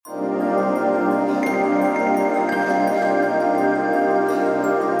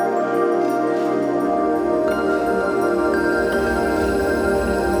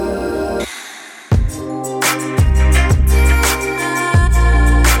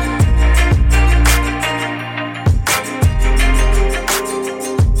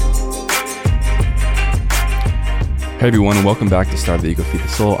Hey everyone, and welcome back to Starve the Ego, Feed the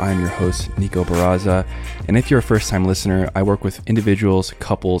Soul. I'm your host, Nico Barraza. And if you're a first-time listener, I work with individuals,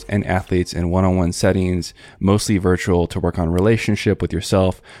 couples, and athletes in one-on-one settings, mostly virtual, to work on relationship with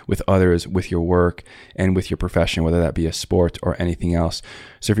yourself, with others, with your work, and with your profession, whether that be a sport or anything else.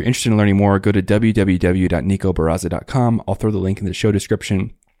 So if you're interested in learning more, go to www.nicobarraza.com. I'll throw the link in the show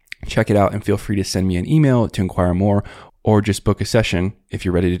description. Check it out and feel free to send me an email to inquire more or just book a session if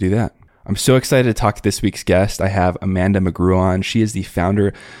you're ready to do that. I'm so excited to talk to this week's guest. I have Amanda McGrew on. She is the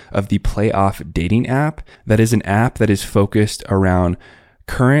founder of the Playoff dating app. That is an app that is focused around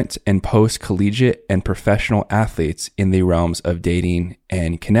current and post-collegiate and professional athletes in the realms of dating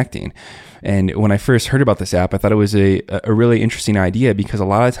and connecting. And when I first heard about this app, I thought it was a really interesting idea because a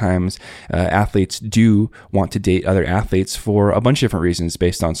lot of times athletes do want to date other athletes for a bunch of different reasons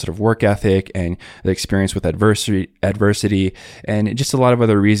based on sort of work ethic and the experience with adversity, and just a lot of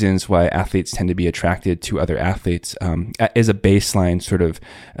other reasons why athletes tend to be attracted to other athletes as a baseline sort of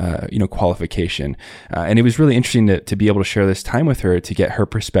qualification. And it was really interesting to be able to share this time with her to get her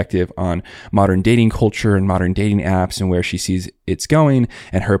perspective on modern dating culture and modern dating apps and where she sees it's going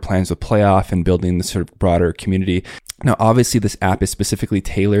and her plans with Playoff and building the sort of broader community. Now, obviously, this app is specifically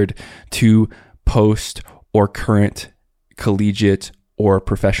tailored to post or current collegiate or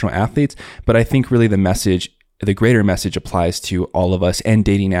professional athletes, but I think really the greater message applies to all of us and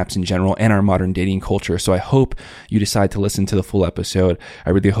dating apps in general and our modern dating culture. So I hope you decide to listen to the full episode. I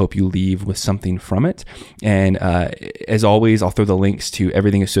really hope you leave with something from it. And as always, I'll throw the links to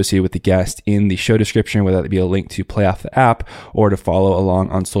everything associated with the guest in the show description, whether that be a link to Playoff the app or to follow along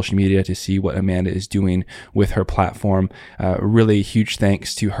on social media to see what Amanda is doing with her platform. Really huge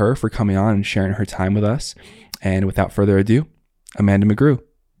thanks to her for coming on and sharing her time with us. And without further ado, Amanda McGrew.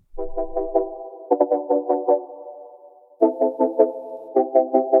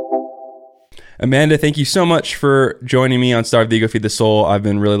 Amanda, thank you so much for joining me on Starve the Ego, Feed the Soul. I've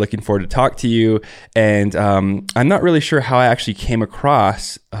been really looking forward to talk to you. And I'm not really sure how I actually came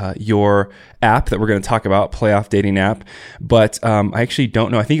across your app that we're going to talk about, Playoff dating app. But I actually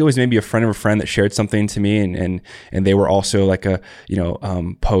don't know. I think it was maybe a friend of a friend that shared something to me. And they were also like a,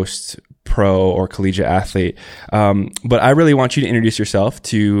 post pro or collegiate athlete. But I really want you to introduce yourself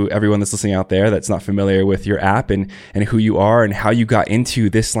to everyone that's listening out there that's not familiar with your app and who you are and how you got into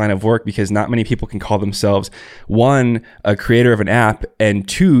this line of work, because not many people can call themselves, one, a creator of an app, and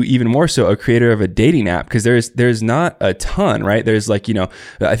two, even more so, a creator of a dating app, because there's not a ton, right? There's I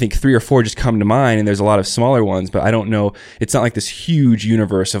think 3 or 4 just come to mind, and there's a lot of smaller ones, but I don't know. It's not like this huge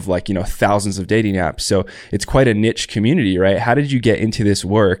universe of thousands of dating apps. So it's quite a niche community, right? How did you get into this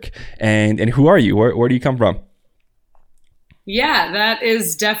work? And who are you? Where do you come from? Yeah, that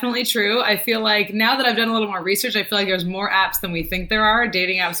is definitely true. I feel like now that I've done a little more research, I feel like there's more apps than we think there are,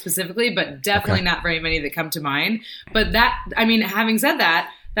 dating apps specifically, but definitely not very many that come to mind. But having said that,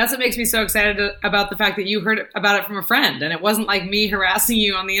 that's what makes me so excited about the fact that you heard about it from a friend, and it wasn't like me harassing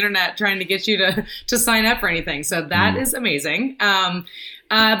you on the internet trying to get you to sign up for anything. So that is amazing.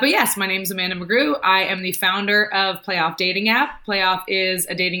 But yes, my name is Amanda McGrew. I am the founder of Playoff dating app. Playoff is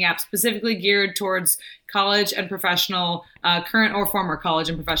a dating app specifically geared towards college and professional, current or former college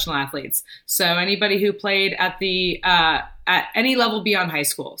and professional athletes. So anybody who played at any level beyond high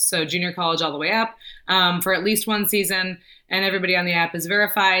school, so junior college all the way up, for at least one season, and everybody on the app is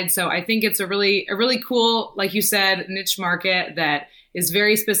verified. So I think it's a really cool, like you said, niche market that is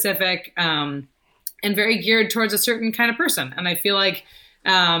very specific, and very geared towards a certain kind of person. And I feel like,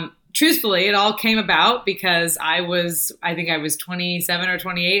 truthfully, it all came about because I think I was 27 or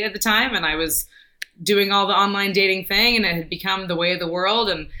 28 at the time, and I was doing all the online dating thing, and it had become the way of the world.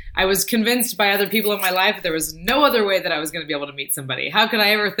 And I was convinced by other people in my life that there was no other way that I was going to be able to meet somebody. How could I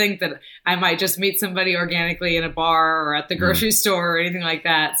ever think that I might just meet somebody organically in a bar or at the grocery store or anything like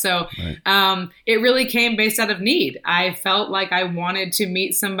that? So it really came based out of need. I felt like I wanted to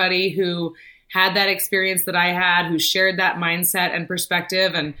meet somebody who had that experience that I had, who shared that mindset and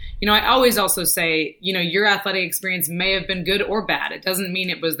perspective. And, I always also say, your athletic experience may have been good or bad. It doesn't mean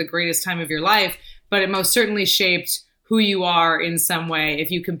it was the greatest time of your life, but it most certainly shaped who you are in some way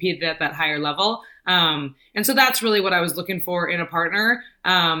if you competed at that higher level. And so that's really what I was looking for in a partner.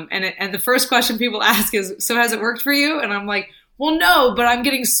 And the first question people ask is, so has it worked for you? And I'm like, well, no, but I'm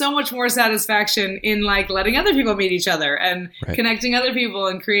getting so much more satisfaction in letting other people meet each other and connecting other people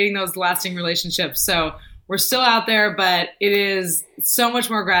and creating those lasting relationships. So we're still out there, but it is so much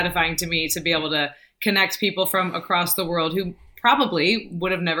more gratifying to me to be able to connect people from across the world who probably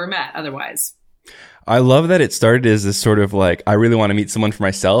would have never met otherwise. I love that it started as this sort of I really want to meet someone for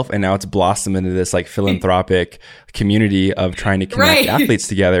myself, and now it's blossomed into this philanthropic community of trying to connect athletes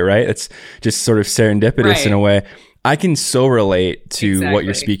together, right? It's just sort of serendipitous in a way. I can so relate to what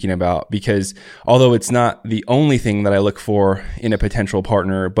you're speaking about, because although it's not the only thing that I look for in a potential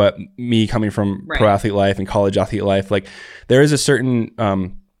partner, but me coming from pro athlete life and college athlete life, like there is a certain,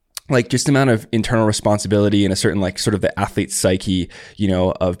 like just amount of internal responsibility and a certain like sort of the athlete's psyche, you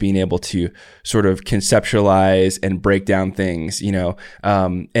know, of being able to sort of conceptualize and break down things, you know,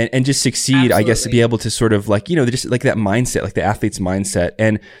 and just succeed, Absolutely. I guess, to be able to sort of like, you know, just like that mindset, like the athlete's mindset.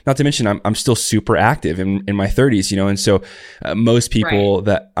 And not to mention, I'm still super active in my 30s, you know, and so most people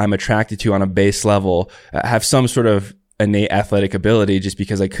that I'm attracted to on a base level have some sort of innate athletic ability, just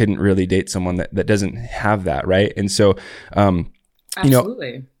because I couldn't really date someone that doesn't have that. Right. And so, you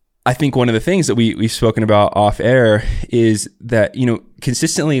know, I think one of the things that we've spoken about off air is that, you know,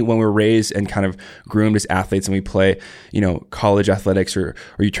 consistently when we're raised and kind of groomed as athletes and we play, you know, college athletics or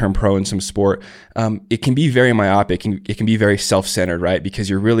you turn pro in some sport, it can be very myopic and it can be very self-centered, right? Because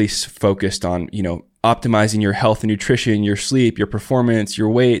you're really focused on, you know, optimizing your health and nutrition, your sleep, your performance,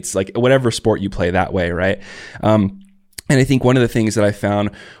 your weights, like whatever sport you play that way, right? And I think one of the things that I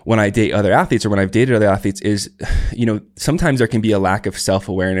found when I date other athletes or when I've dated other athletes is, you know, sometimes there can be a lack of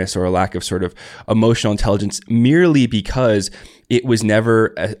self-awareness or a lack of sort of emotional intelligence merely because it was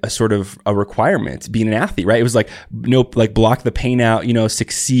never a sort of a requirement being an athlete, right? It was like, nope, like block the pain out, you know,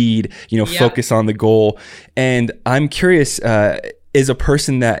 succeed, you know, focus on the goal. And I'm curious, as a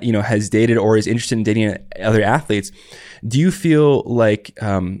person that, you know, has dated or is interested in dating other athletes, do you feel like,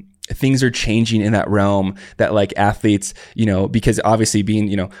 things are changing in that realm, that like athletes, you know, because obviously being,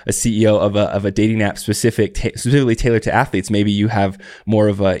 you know, a CEO of a dating app specifically tailored to athletes, maybe you have more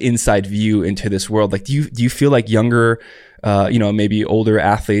of an inside view into this world. Like, do you feel like younger, you know, maybe older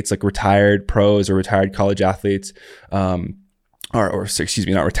athletes, like retired pros or retired college athletes, or excuse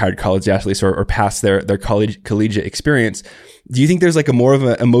me, not retired college athletes or past their collegiate experience, do you think there's like a more of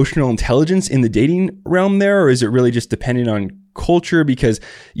an emotional intelligence in the dating realm there, or is it really just dependent on culture? Because,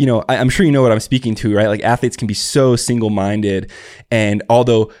 you know, I'm sure you know what I'm speaking to, right? Like athletes can be so single-minded, and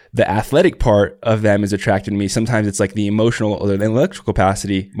although the athletic part of them is attracted to me, sometimes it's like the emotional or the intellectual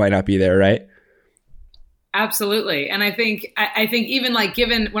capacity might not be there, right? Absolutely. And I think even like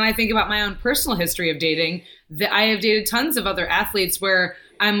given when I think about my own personal history of dating, that I have dated tons of other athletes where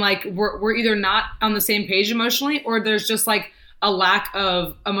I'm like, we're either not on the same page emotionally, or there's just like a lack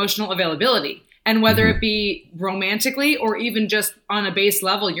of emotional availability. And whether it be romantically or even just on a base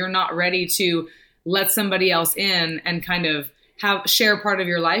level, you're not ready to let somebody else in and kind of share part of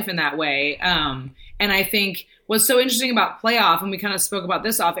your life in that way. And I think what's so interesting about Playoff, and we kind of spoke about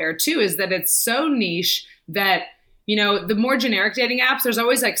this off air too, is that it's so niche that, you know, the more generic dating apps, there's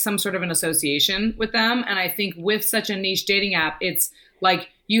always like some sort of an association with them. And I think with such a niche dating app, it's like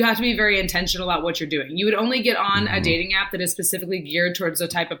you have to be very intentional about what you're doing. You would only get on a dating app that is specifically geared towards the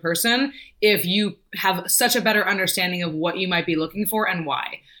type of person if you have such a better understanding of what you might be looking for and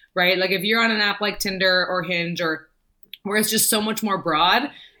why, right? Like if you're on an app like Tinder or Hinge, or where it's just so much more broad,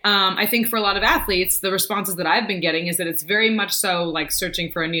 I think for a lot of athletes, the responses that I've been getting is that it's very much so like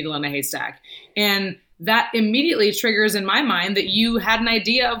searching for a needle in a haystack. And that immediately triggers in my mind that you had an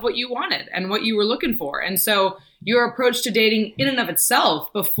idea of what you wanted and what you were looking for. And so your approach to dating in and of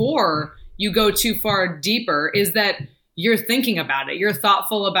itself, before you go too far deeper, is that you're thinking about it. You're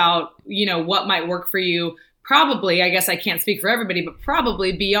thoughtful about, you know, what might work for you. Probably, I guess I can't speak for everybody, but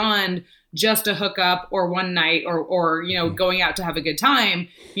probably beyond just a hookup or one night or, you know, going out to have a good time.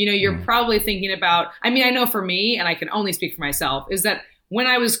 You know, you're probably thinking about, I mean, I know for me, and I can only speak for myself, is that when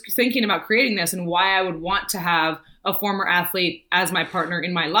I was thinking about creating this and why I would want to have a former athlete as my partner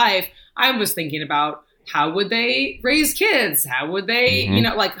in my life, I was thinking about how would they raise kids? How would they, you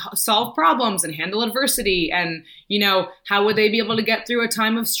know, like solve problems and handle adversity? And, you know, how would they be able to get through a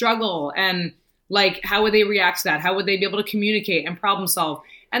time of struggle? And like, how would they react to that? How would they be able to communicate and problem solve?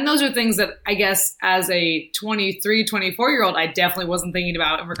 And those are things that I guess as a 23, 24-year-old, I definitely wasn't thinking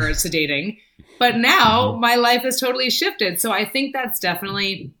about in regards to dating. But now my life has totally shifted. So I think that's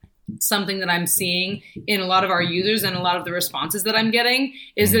definitely something that I'm seeing in a lot of our users and a lot of the responses that I'm getting,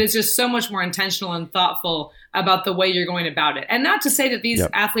 is that it's just so much more intentional and thoughtful about the way you're going about it. And not to say that these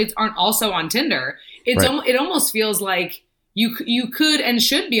athletes aren't also on Tinder. It almost feels like you could and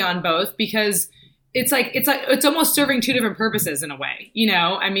should be on both, because it's almost serving two different purposes in a way. You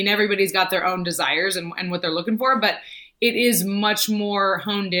know, I mean, everybody's got their own desires and what they're looking for, but it is much more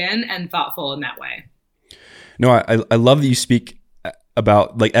honed in and thoughtful in that way. No, I love that you speak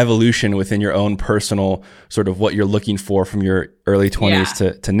about like evolution within your own personal sort of what you're looking for from your early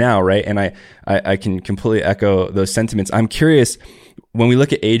 20s to now, right? And I can completely echo those sentiments. I'm curious, when we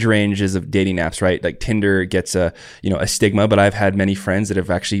look at age ranges of dating apps, right? Like Tinder gets a stigma, but I've had many friends that have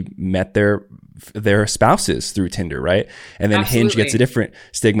actually met their their spouses through Tinder, right? And then Absolutely. Hinge gets a different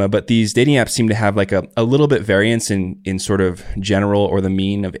stigma, but these dating apps seem to have like a little bit variance in sort of general or the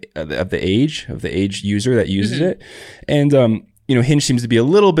mean of the age user that uses it. And, Hinge seems to be a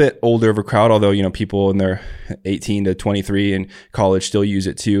little bit older of a crowd, although, people in their 18 to 23 in college still use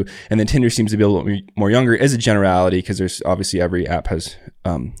it too. And then Tinder seems to be a little more younger as a generality, because there's obviously every app has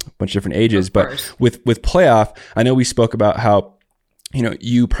a bunch of different ages. But with Playoff, I know we spoke about how,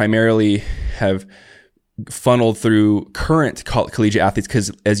 you primarily have funneled through current collegiate athletes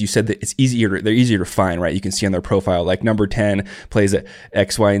because, as you said, that they're easier to find, right? You can see on their profile, like number 10 plays at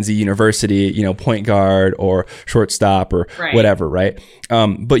X, Y, and Z university, point guard or shortstop or whatever, right?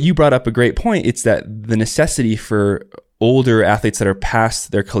 But you brought up a great point. It's that the necessity for older athletes that are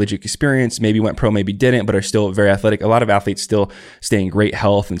past their collegiate experience, maybe went pro, maybe didn't, but are still very athletic. A lot of athletes still stay in great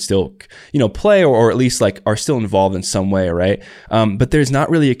health and still, play or at least like are still involved in some way, right? But there's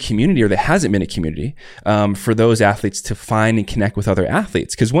not really a community, or there hasn't been a community for those athletes to find and connect with other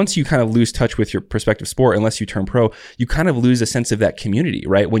athletes. Because once you kind of lose touch with your prospective sport, unless you turn pro, you kind of lose a sense of that community,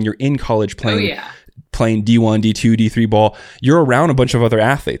 right? When you're in college playing D1, D2, D3 ball, you're around a bunch of other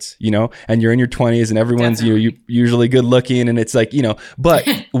athletes, and you're in your 20s and everyone's you usually good looking, and it's like, but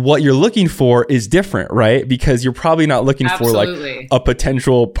what you're looking for is different, right? Because you're probably not looking for like a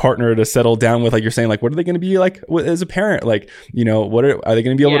potential partner to settle down with, like you're saying, like, what are they going to be like as a parent? Like, what are they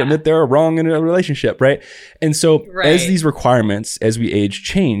going to be able to admit they're wrong in a relationship, right? And so as these requirements, as we age,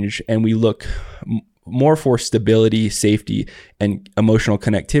 change, and we look more for stability, safety, and emotional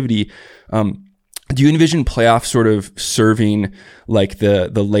connectivity, do you envision Playoff sort of serving like the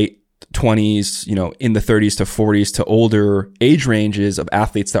late 20s, in the 30s to 40s to older age ranges of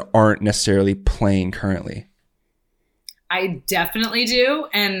athletes that aren't necessarily playing currently? I definitely do.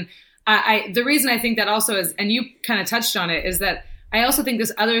 And the reason I think that also is, and you kind of touched on it, is that I also think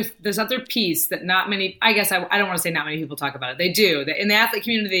this other piece that not many, I guess I don't want to say not many people talk about it. They do. In the athlete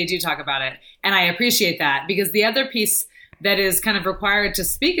community, they do talk about it. And I appreciate that, because the other piece that is kind of required to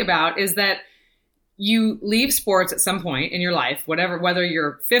speak about is that you leave sports at some point in your life, whether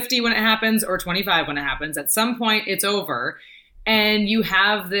you're 50 when it happens or 25 when it happens, at some point it's over, and you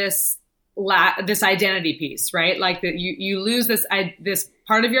have this identity piece, right? Like that you lose this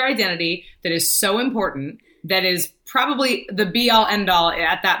part of your identity that is so important, that is probably the be all end all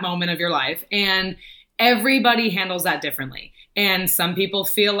at that moment of your life. And everybody handles that differently. And some people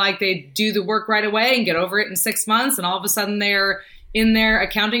feel like they do the work right away and get over it in 6 months, and all of a sudden they're in their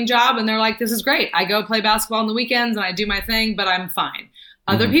accounting job and they're like, this is great. I go play basketball on the weekends and I do my thing, but I'm fine.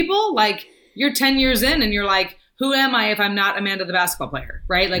 Other people, like, you're 10 years in and you're like, who am I if I'm not Amanda the basketball player,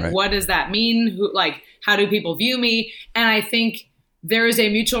 right? Like, what does that mean? How do people view me? And I think there is a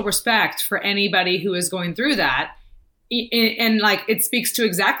mutual respect for anybody who is going through that. And like, it speaks to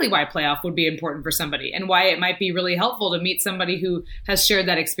exactly why Playoff would be important for somebody, and why it might be really helpful to meet somebody who has shared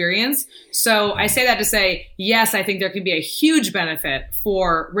that experience. So I say that to say, yes, I think there can be a huge benefit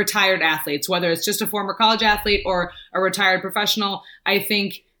for retired athletes, whether it's just a former college athlete or a retired professional. I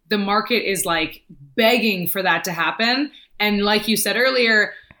think the market is like begging for that to happen. And like you said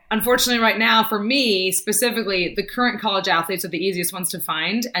earlier, unfortunately right now, for me specifically, the current college athletes are the easiest ones to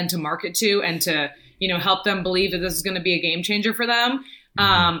find and to market to, and to help them believe that this is going to be a game changer for them.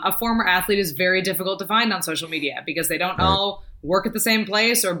 A former athlete is very difficult to find on social media, because they don't all work at the same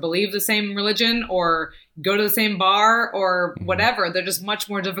place or believe the same religion or go to the same bar or whatever. They're just much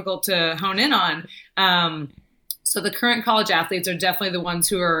more difficult to hone in on. So the current college athletes are definitely the ones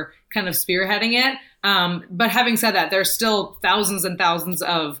who are kind of spearheading it. But having said that, there's still thousands and thousands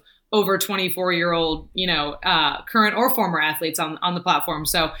of over 24-year-old, current or former athletes on the platform.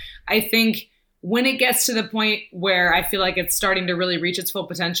 So I think when it gets to the point where I feel like it's starting to really reach its full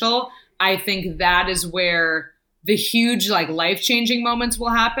potential, I think that is where the huge, like, life-changing moments will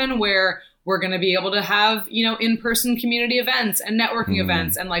happen, where we're going to be able to have, in-person community events and networking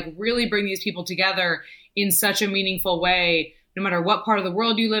events, and like really bring these people together in such a meaningful way, no matter what part of the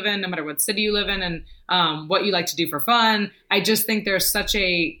world you live in, no matter what city you live in, and what you like to do for fun. I just think there's such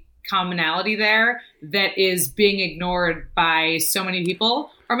a commonality there that is being ignored by so many people.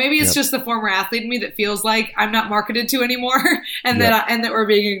 Or maybe it's just the former athlete in me that feels like I'm not marketed to anymore, and that we're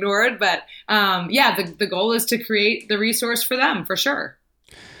being ignored. But the goal is to create the resource for them, for sure.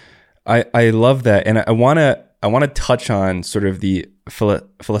 I love that. And I want to I want to touch on sort of the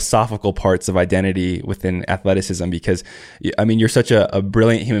philosophical parts of identity within athleticism, because I mean, you're such a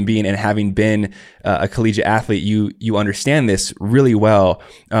brilliant human being, and having been a collegiate athlete, you understand this really well.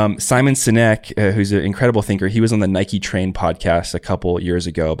 Simon Sinek, who's an incredible thinker, he was on the Nike Train podcast a couple years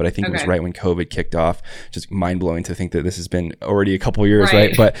ago, but I think it was right when COVID kicked off. Just mind blowing to think that this has been already a couple years,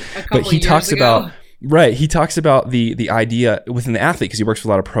 right? But he talks about. Right. He talks about the idea within the athlete, because he works with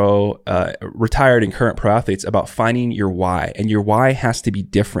a lot of retired and current pro athletes, about finding your why. And your why has to be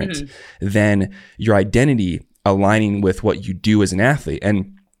different than your identity aligning with what you do as an athlete.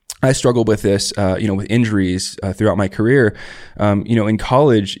 And I struggled with this, with injuries throughout my career. In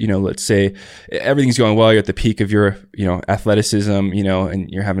college, let's say everything's going well, you're at the peak of your, athleticism,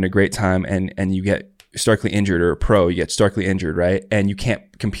 and you're having a great time, and you get starkly injured, or a pro, you get starkly injured, right? And you can't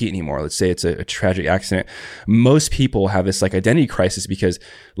compete anymore. Let's say it's a tragic accident. Most people have this like identity crisis, because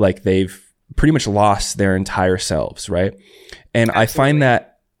like they've pretty much lost their entire selves, right? And Absolutely.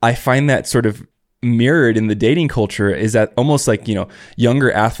 I find that sort of mirrored in the dating culture, is that almost like,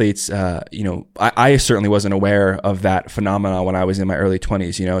 younger athletes, I certainly wasn't aware of that phenomenon when I was in my early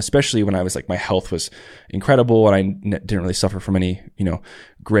 20s, especially when I was like, my health was incredible and I didn't really suffer from any,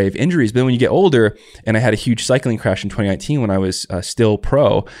 grave injuries. But then when you get older, and I had a huge cycling crash in 2019 when I was still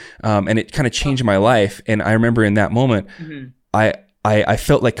pro, and it kind of changed my life. And I remember in that moment, I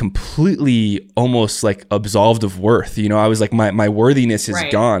felt like completely almost like absolved of worth. I was like, my worthiness is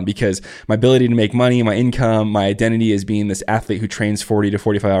gone, because my ability to make money, my income, my identity as being this athlete who trains 40 to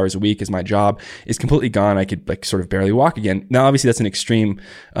 45 hours a week as my job is completely gone. I could like sort of barely walk again. Now, obviously that's an extreme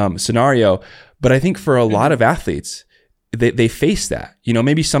scenario, but I think for a lot of athletes, they face that,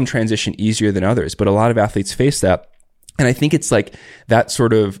 maybe some transition easier than others, but a lot of athletes face that. And I think it's like that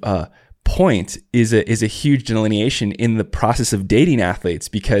sort of, point is a huge delineation in the process of dating athletes,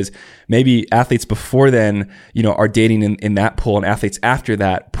 because maybe athletes before then, are dating in that pool, and athletes after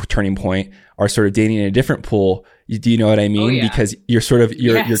that turning point are sort of dating in a different pool. Do you know what I mean? Oh, yeah. Because you're sort of,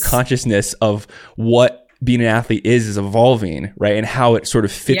 your consciousness of what being an athlete is evolving, right? And how it sort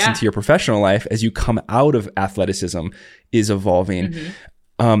of fits into your professional life as you come out of athleticism is evolving.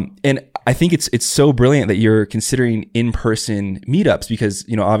 And I think it's so brilliant that you're considering in-person meetups, because,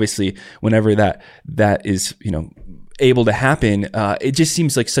 obviously whenever that is, able to happen, it just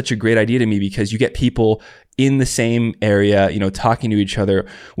seems like such a great idea to me, because you get people in the same area, talking to each other,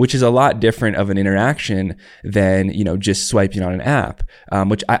 which is a lot different of an interaction than, just swiping on an app,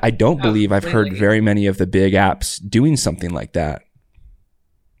 which I don't believe I've heard very many of the big apps doing something like that.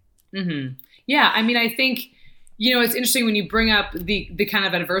 Yeah. I mean, I think, it's interesting when you bring up the kind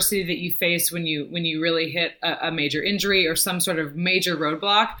of adversity that you face when you really hit a major injury or some sort of major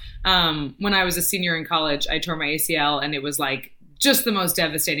roadblock. When I was a senior in college, I tore my ACL, and it was like just the most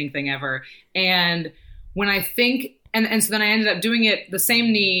devastating thing ever. And when I think, and so then I ended up doing it, the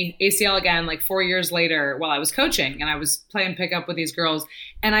same knee, ACL again, like 4 years later, while I was coaching, and I was playing pickup with these girls.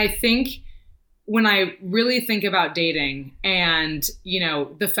 And I think when I really think about dating and,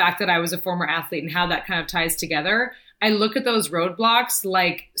 the fact that I was a former athlete and how that kind of ties together, I look at those roadblocks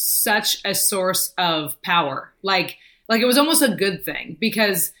like such a source of power. Like it was almost a good thing,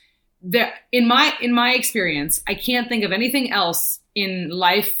 because in my experience, I can't think of anything else in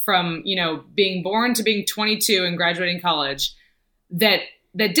life from, being born to being 22 and graduating college that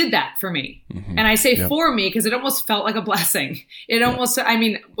did that for me. And I say for me, because it almost felt like a blessing. It almost, I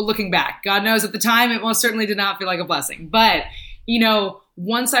mean, looking back, God knows at the time, it most certainly did not feel like a blessing. But,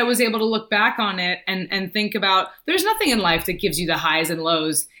 once I was able to look back on it and think about, there's nothing in life that gives you the highs and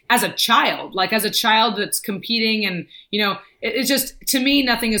lows as a child, like as a child that's competing. And, it's just, to me,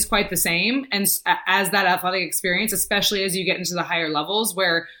 nothing is quite the same. And as that athletic experience, especially as you get into the higher levels,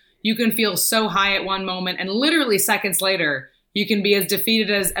 where you can feel so high at one moment and literally seconds later, you can be as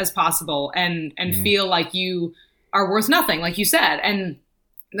defeated as possible and feel like you are worth nothing, like you said. And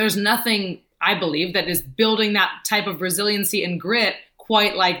there's nothing, I believe, that is building that type of resiliency and grit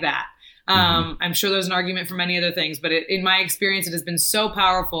quite like that. I'm sure there's an argument for many other things, but in my experience, it has been so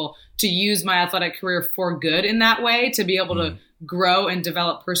powerful to use my athletic career for good in that way, to be able to grow and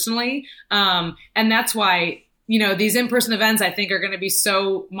develop personally. And that's why, these in-person events, I think, are going to be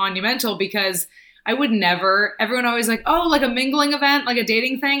so monumental, because I would never, everyone always like, oh, like a mingling event, like a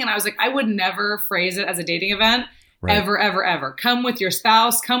dating thing. And I was like, I would never phrase it as a dating event, ever, ever, ever. Come with your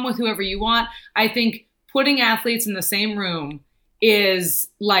spouse, come with whoever you want. I think putting athletes in the same room is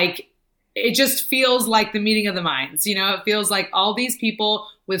like, it just feels like the meeting of the minds. It feels like all these people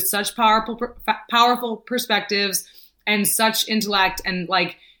with such powerful perspectives and such intellect and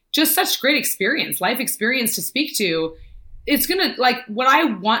like just such great life experience to speak to. it's going to, like, what I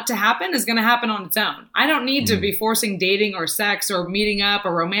want to happen is going to happen on its own. I don't need to be forcing dating or sex or meeting up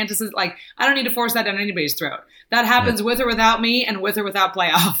or romanticism. Like, I don't need to force that down anybody's throat. That happens with or without me and with or without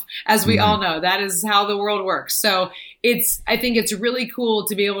playoff, as we all know. That is how the world works. So I think it's really cool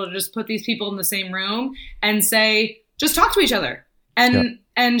to be able to just put these people in the same room and say, just talk to each other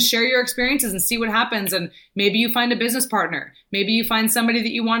and share your experiences and see what happens. And maybe you find a business partner. Maybe you find somebody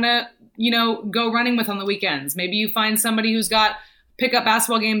that you want to, go running with on the weekends. Maybe you find somebody who's got pickup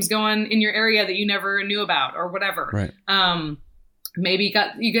basketball games going in your area that you never knew about or whatever. Right. Maybe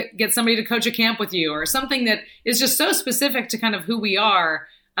you get somebody to coach a camp with you or something that is just so specific to kind of who we are,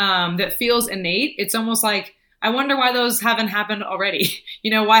 that feels innate. It's almost like, I wonder why those haven't happened already.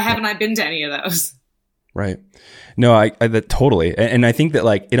 Why haven't I been to any of those? Right. No, I totally. And I think that,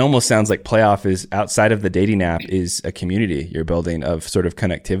 like, it almost sounds like Playoff is, outside of the dating app, is a community you're building of sort of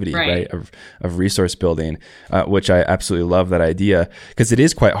connectivity, right? Of resource building, which I absolutely love that idea, because it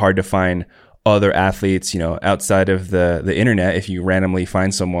is quite hard to find other athletes, outside of the internet. If you randomly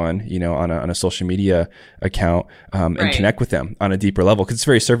find someone, on a social media account, and connect with them on a deeper level, because it's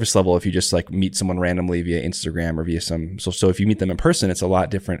very surface level if you just like meet someone randomly via Instagram or via so if you meet them in person, it's a lot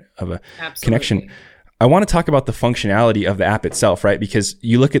different of a connection. I want to talk about the functionality of the app itself, right? Because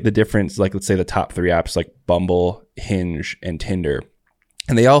you look at the difference, like, let's say the top 3 apps like Bumble, Hinge, and Tinder,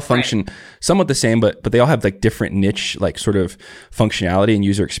 and they all function somewhat the same, but they all have like different niche, like sort of functionality and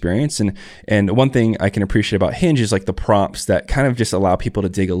user experience. And one thing I can appreciate about Hinge is like the prompts that kind of just allow people to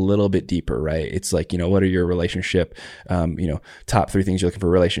dig a little bit deeper, right? It's like, what are your relationship, top 3 things you're looking for a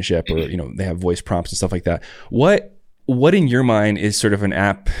relationship, or, they have voice prompts and stuff like that. What in your mind is sort of an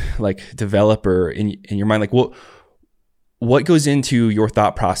app like developer in your mind? Like, what goes into your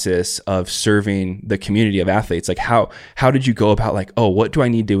thought process of serving the community of athletes? Like, how did you go about, like, what do I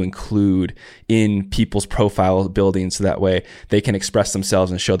need to include in people's profile building so that way they can express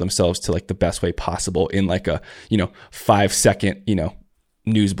themselves and show themselves to like the best way possible in like a 5-second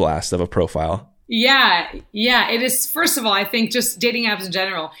news blast of a profile? Yeah, it is. First of all, I think just dating apps in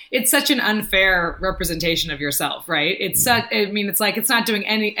general, it's such an unfair representation of yourself, right? It's like it's not doing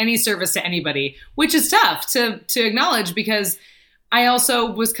any service to anybody, which is tough to acknowledge, because I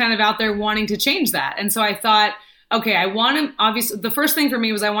also was kind of out there wanting to change that. And so I thought, okay, obviously the first thing for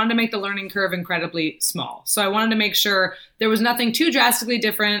me was I wanted to make the learning curve incredibly small. So I wanted to make sure there was nothing too drastically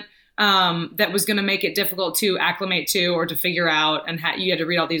different that was going to make it difficult to acclimate to or to figure out, and you had to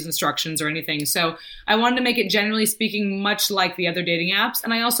read all these instructions or anything. So I wanted to make it, generally speaking, much like the other dating apps.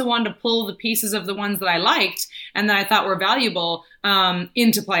 And I also wanted to pull the pieces of the ones that I liked and that I thought were valuable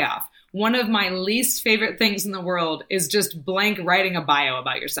into Playoff. One of my least favorite things in the world is just blank writing a bio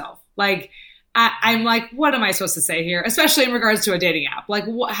about yourself. Like, I'm like, what am I supposed to say here? Especially in regards to a dating app. Like,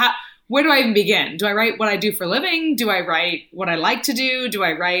 where do I even begin? Do I write what I do for a living? Do I write what I like to do? Do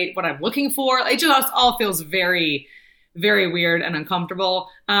I write what I'm looking for? It just all feels very, very weird and uncomfortable.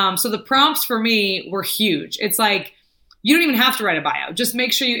 So the prompts for me were huge. It's like, you don't even have to write a bio. Just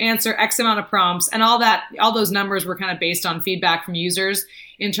make sure you answer X amount of prompts, and all those numbers were kind of based on feedback from users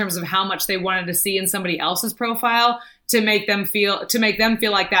in terms of how much they wanted to see in somebody else's profile to make them feel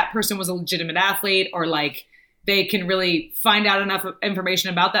like that person was a legitimate athlete, or like they can really find out enough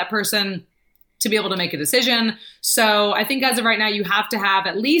information about that person to be able to make a decision. So I think as of right now, you have to have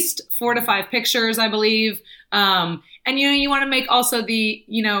at least 4 to 5 pictures, I believe. And you want to make also the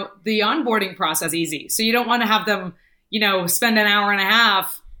onboarding process easy. So you don't want to have them, spend an hour and a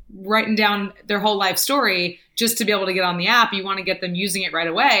half writing down their whole life story just to be able to get on the app. You want to get them using it right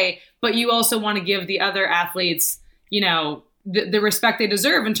away, but you also want to give the other athletes, the respect they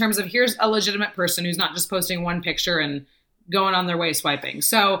deserve in terms of, here's a legitimate person who's not just posting one picture and going on their way swiping.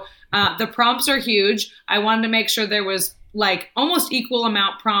 So the prompts are huge. I wanted to make sure there was like almost equal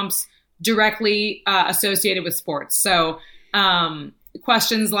amount prompts directly associated with sports. So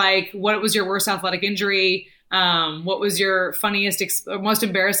questions like, what was your worst athletic injury? What was your funniest or most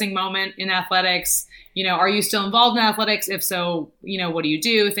embarrassing moment in athletics? Are you still involved in athletics? If so, what do you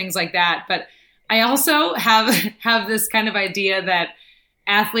do? Things like that. But I also have this kind of idea that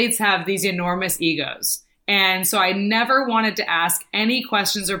athletes have these enormous egos. And so I never wanted to ask any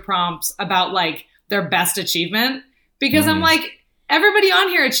questions or prompts about like their best achievement, because I'm like, everybody on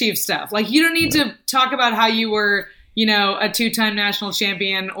here achieves stuff. Like, you don't need to talk about how you were, a 2-time national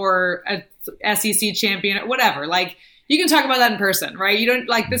champion or a SEC champion or whatever. Like, you can talk about that in person, right? You don't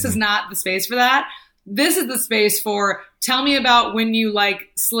this is not the space for that. This is the space for, tell me about when you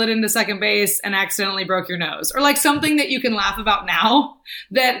like slid into second base and accidentally broke your nose, or like something that you can laugh about now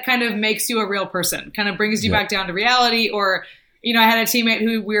that kind of makes you a real person, kind of brings you back down to reality, or I had a teammate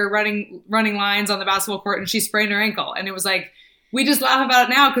who we were running lines on the basketball court and she sprained her ankle. And it was like, we just laugh about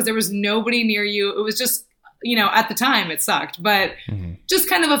it now because there was nobody near you. It was just, at the time it sucked, but just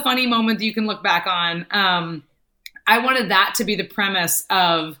kind of a funny moment that you can look back on. I wanted that to be the premise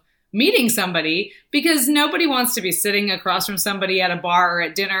of meeting somebody, because nobody wants to be sitting across from somebody at a bar or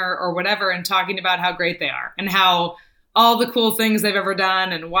at dinner or whatever and talking about how great they are and how all the cool things they've ever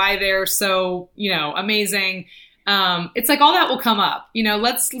done and why they're so, amazing. It's like all that will come up.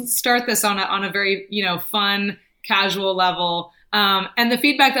 Let's start this on a very, fun, casual level. And the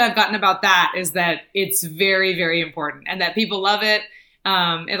feedback that I've gotten about that is that it's very, very important and that people love it.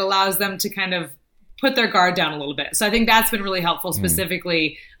 It allows them to kind of put their guard down a little bit. So I think that's been really helpful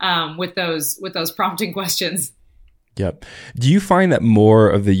specifically with those prompting questions. Yep. Do you find that more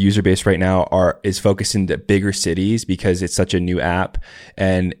of the user base right now is focused into bigger cities because it's such a new app?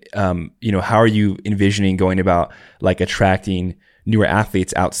 And, how are you envisioning going about like attracting newer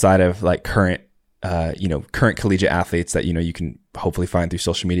athletes outside of like current collegiate athletes that, you can hopefully find through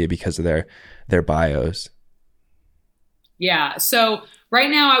social media because of their bios? Yeah. So right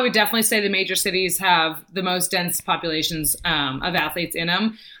now, I would definitely say the major cities have the most dense populations of athletes in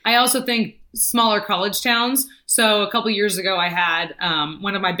them. I also think smaller college towns. So a couple of years ago, I had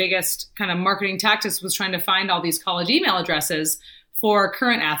one of my biggest kind of marketing tactics was trying to find all these college email addresses for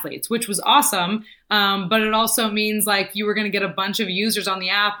current athletes, which was awesome. But it also means like you were going to get a bunch of users on the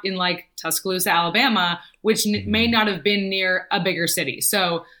app in like Tuscaloosa, Alabama, which may not have been near a bigger city.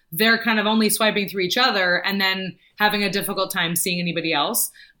 So they're kind of only swiping through each other and then having a difficult time seeing anybody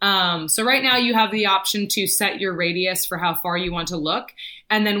else. So right now you have the option to set your radius for how far you want to look.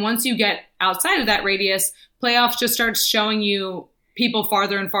 And then once you get outside of that radius, Playoff just starts showing you people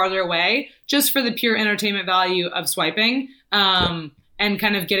farther and farther away just for the pure entertainment value of swiping and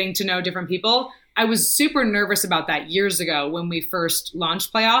kind of getting to know different people. I was super nervous about that years ago when we first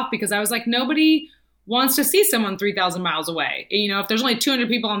launched Playoff because I was like, nobody wants to see someone 3,000 miles away. If there's only 200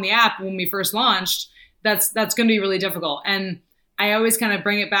 people on the app when we first launched, that's going to be really difficult. And I always kind of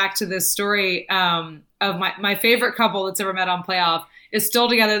bring it back to this story of my favorite couple that's ever met on Playoff is still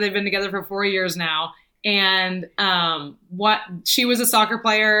together. They've been together for 4 years now. And she was a soccer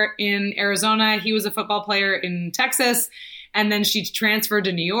player in Arizona. He was a football player in Texas. And then she transferred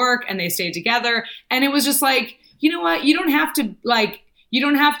to New York and they stayed together. And it was just like, you know what? You don't have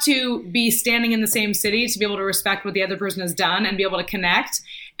to be standing in the same city to be able to respect what the other person has done and be able to connect.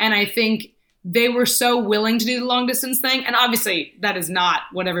 And I think they were so willing to do the long distance thing. And obviously that is not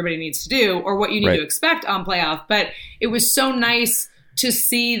what everybody needs to do or what you need to expect on Playoff. But it was so nice to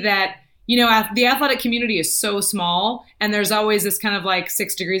see that, the athletic community is so small and there's always this kind of like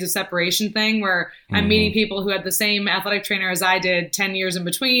 6 degrees of separation thing where I'm meeting people who had the same athletic trainer as I did 10 years in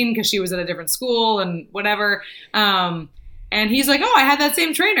between because she was at a different school and whatever. And he's like, oh, I had that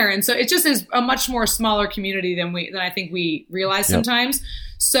same trainer. And so it just is a much more smaller community than I think we realize sometimes.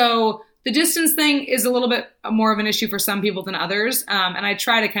 So the distance thing is a little bit more of an issue for some people than others. And I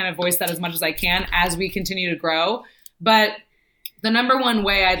try to kind of voice that as much as I can as we continue to grow. But the number one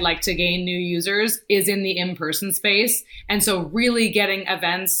way I'd like to gain new users is in the in-person space. And so really getting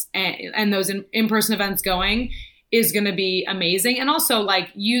events and those in-person events going is going to be amazing. And also like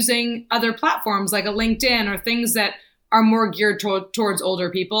using other platforms like a LinkedIn or things that are more geared towards older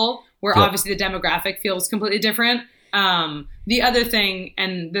people where obviously the demographic feels completely different. The other thing,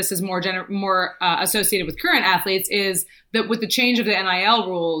 and this is more associated with current athletes, is that with the change of the NIL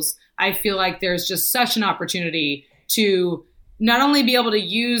rules, I feel like there's just such an opportunity to not only be able to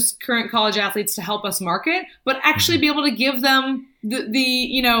use current college athletes to help us market, but actually be able to give them what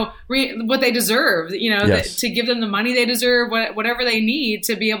they deserve, to give them the money they deserve, whatever they need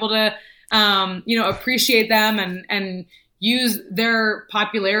to be able to, appreciate them and use their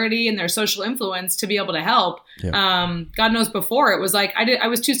popularity and their social influence to be able to help. God knows before it was like, I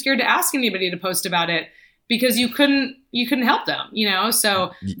was too scared to ask anybody to post about it because you couldn't help them,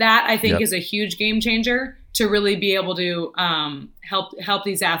 so that I think is a huge game changer to really be able to help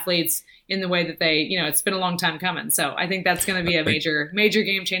these athletes in the way that they, it's been a long time coming. So I think that's going to be a major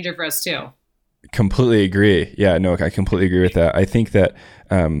game changer for us too. Completely agree. Yeah, no, I completely agree with that. I think that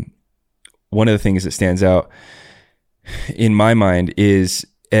one of the things that stands out in my mind is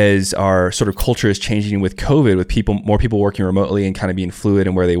as our sort of culture is changing with COVID, with more people working remotely and kind of being fluid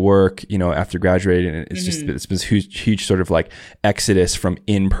in where they work, after graduating, and it's been huge sort of like exodus from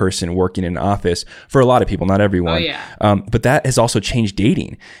in-person working in an office for a lot of people, not everyone. Oh, yeah. But that has also changed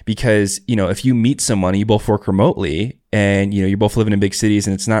dating because, if you meet someone, you both work remotely and, you're both living in big cities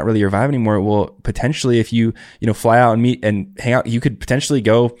and it's not really your vibe anymore. Well, potentially if you, fly out and meet and hang out, you could potentially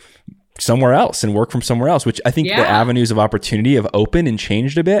go somewhere else and work from somewhere else, which I think the avenues of opportunity have opened and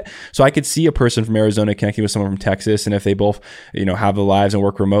changed a bit. So I could see a person from Arizona connecting with someone from Texas. And if they both, have the lives and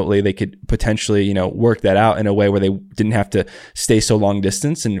work remotely, they could potentially, work that out in a way where they didn't have to stay so long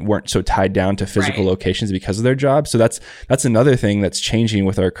distance and weren't so tied down to physical locations because of their job. So that's another thing that's changing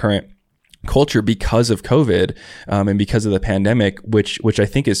with our current culture because of COVID and because of the pandemic, which I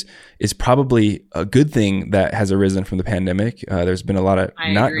think is probably a good thing that has arisen from the pandemic. There's been a lot of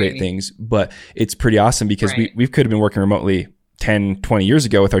great things, but it's pretty awesome because we could have been working remotely 10, 20 years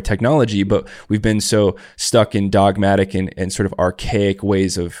ago with our technology, but we've been so stuck in dogmatic and sort of archaic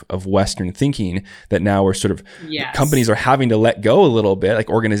ways of Western thinking that now we're sort of, companies are having to let go a little bit,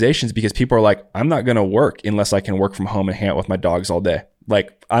 like organizations, because people are like, I'm not going to work unless I can work from home and hang out with my dogs all day.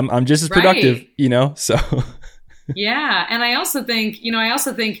 Like I'm just as productive, so. Yeah. And I also think,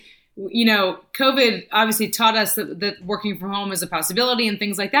 COVID obviously taught us that working from home is a possibility and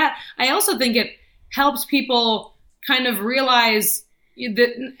things like that. I also think it helps people kind of realize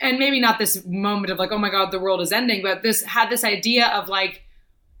that, and maybe not this moment of like, oh my God, the world is ending, but this idea of like,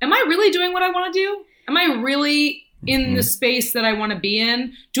 am I really doing what I want to do? Am I really in the space that I want to be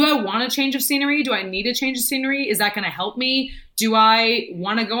in? Do I want a change of scenery? Do I need a change of scenery? Is that going to help me? Do I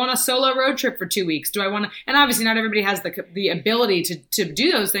want to go on a solo road trip for 2 weeks? Do I want to, and obviously not everybody has the ability to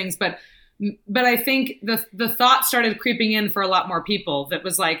do those things, but I think the thought started creeping in for a lot more people that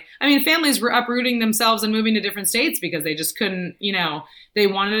was like, families were uprooting themselves and moving to different states because they just couldn't, they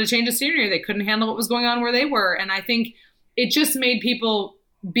wanted to change of scenery. They couldn't handle what was going on where they were. And I think it just made people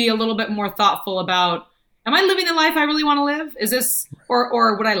be a little bit more thoughtful about, am I living the life I really want to live? Is this,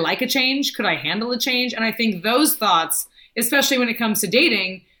 or would I like a change? Could I handle a change? And I think those thoughts, especially when it comes to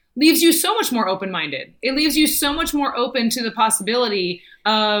dating, leaves you so much more open-minded. It leaves you so much more open to the possibility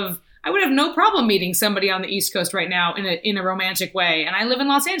of, I would have no problem meeting somebody on the East Coast right now in a romantic way. And I live in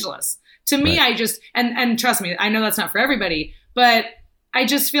Los Angeles. To me, I just, and trust me, I know that's not for everybody, but I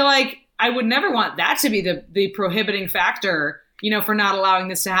just feel like I would never want that to be the prohibiting factor, for not allowing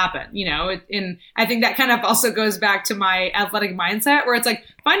this to happen, and I think that kind of also goes back to my athletic mindset where it's like,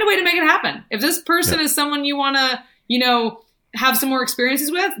 find a way to make it happen. If this person is someone you want to, have some more experiences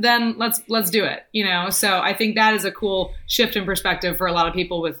with, then let's do it, So I think that is a cool shift in perspective for a lot of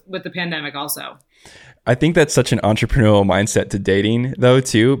people with the pandemic also. I think that's such an entrepreneurial mindset to dating though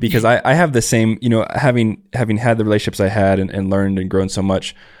too, because I have the same, having had the relationships I had and learned and grown so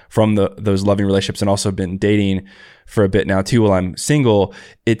much from those loving relationships and also been dating for a bit now too while I'm single,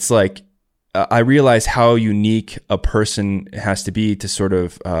 it's like I realize how unique a person has to be to sort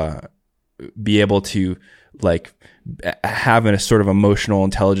of be able to like have a sort of emotional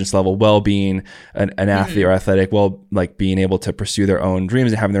intelligence level, well-being, an athlete or athletic, like being able to pursue their own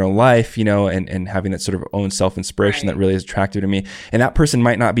dreams and having their own life, and having that sort of own self-inspiration that really is attractive to me. And that person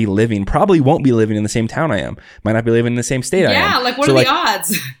might not be probably won't be living in the same town I am, might not be living in the same state I am. Yeah, like what are the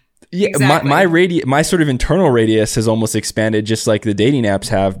odds? Yeah, exactly. My sort of internal radius has almost expanded just like the dating apps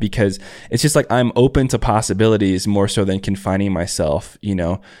have, because it's just like I'm open to possibilities more so than confining myself,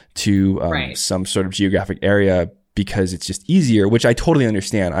 to some sort of geographic area, because it's just easier, which I totally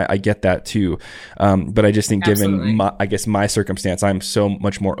understand. I get that too. But I just think given my circumstance, I'm so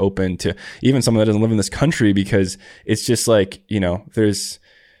much more open to even someone that doesn't live in this country, because it's just like,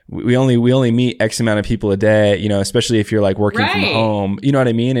 we only meet X amount of people a day, especially if you're like working from home, you know what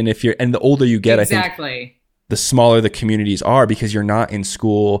I mean? And and the older you get, I think the smaller the communities are, because you're not in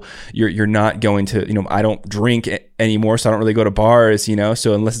school, you're not going to, I don't drink anymore, so I don't really go to bars,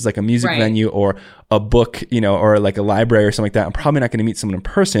 so unless it's like a music venue or a book, or like a library or something like that, I'm probably not going to meet someone in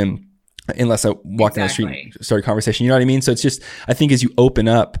person unless I walk down the street and start a conversation, you know what I mean? So it's just, I think as you open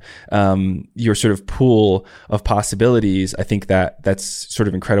up your sort of pool of possibilities, I think that's sort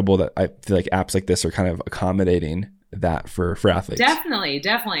of incredible that I feel like apps like this are kind of accommodating that for athletes. Definitely.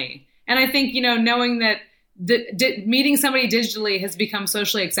 And I think, knowing that meeting somebody digitally has become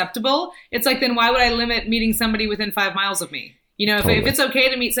socially acceptable, it's like, then why would I limit meeting somebody within 5 miles of me? If it's okay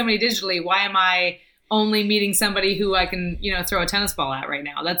to meet somebody digitally, why am I only meeting somebody who I can, throw a tennis ball at right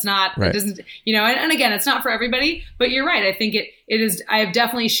now? That's not, it doesn't, and again, it's not for everybody, but you're right. I think it is, I have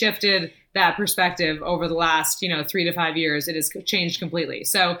definitely shifted that perspective over the last, 3 to 5 years. It has changed completely.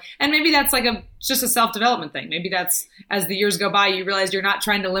 So, and maybe that's like just a self-development thing. Maybe that's, as the years go by, you realize you're not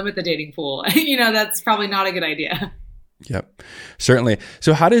trying to limit the dating pool. That's probably not a good idea. Yep, certainly.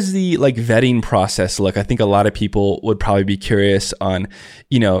 So how does the vetting process look? I think a lot of people would probably be curious on,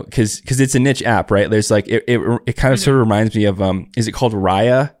 cause it's a niche app, right? There's like, it kind of sort of reminds me of, is it called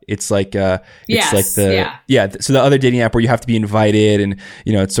Raya? It's like, So the other dating app where you have to be invited and,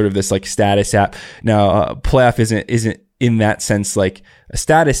 it's sort of this like status app. Now, Playoff isn't in that sense, like a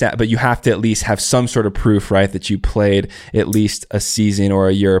status, but you have to at least have some sort of proof, right? That you played at least a season or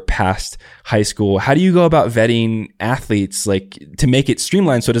a year past high school. How do you go about vetting athletes, like to make it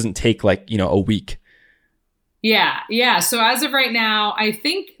streamlined so it doesn't take like, a week? Yeah. So as of right now, I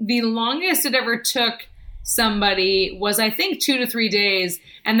think the longest it ever took somebody was, I think, 2 to 3 days.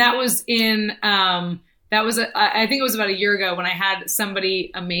 And that was I think it was about a year ago when I had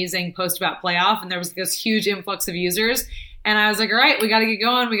somebody amazing post about playoff, and there was this huge influx of users. And I was like, all right, we got to get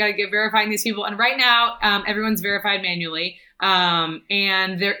going. We got to get verifying these people. And right now, everyone's verified manually.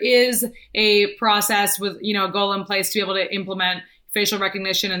 And there is a process with, a goal in place to be able to implement facial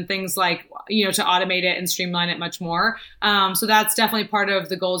recognition and things like, to automate it and streamline it much more. So that's definitely part of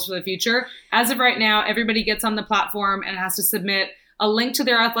the goals for the future. As of right now, everybody gets on the platform and has to submit a link to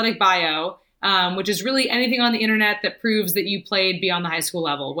their athletic bio, which is really anything on the internet that proves that you played beyond the high school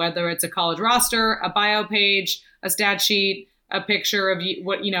level, whether it's a college roster, a bio page, a stat sheet, a picture of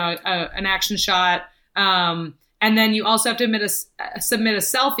an action shot. And then you also have to submit a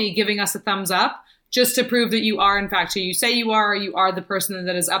selfie giving us a thumbs up, just to prove that you are, in fact, who you say you are the person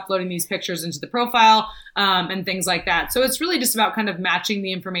that is uploading these pictures into the profile, and things like that. So it's really just about kind of matching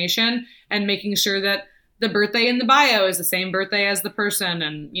the information and making sure that the birthday in the bio is the same birthday as the person,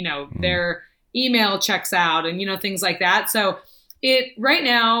 and, their email checks out, and, things like that. So right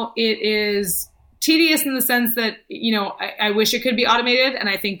now it is tedious in the sense that, I wish it could be automated, and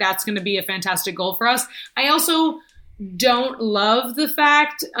I think that's going to be a fantastic goal for us. I also don't love the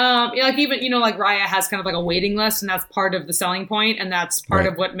fact, like Raya has kind of like a waiting list, and that's part of the selling point, and that's part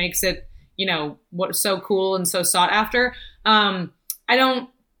of what makes it, what's so cool and so sought after. I don't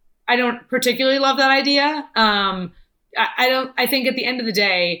particularly love that idea. I think at the end of the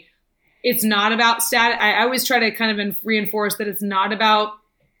day, it's not about I always try to kind of reinforce that it's not about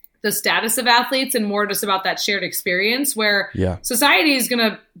the status of athletes and more just about that shared experience where society is going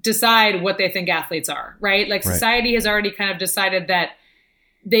to decide what they think athletes are, right? Like society has already kind of decided that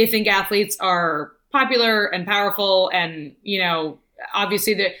they think athletes are popular and powerful, and,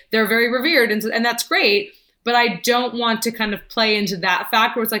 obviously they're very revered, and that's great. But I don't want to kind of play into that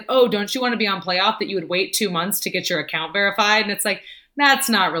fact where it's like, oh, don't you want to be on playoff that you would wait 2 months to get your account verified? And it's like, that's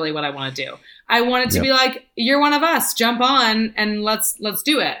not really what I want to do. I want it to be like, you're one of us, jump on and let's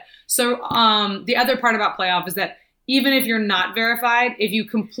do it. So the other part about playoff is that even if you're not verified, if you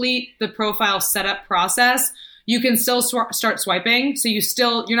complete the profile setup process, you can still start swiping. So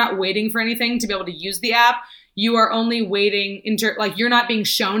you're not waiting for anything to be able to use the app. You are only waiting you're not being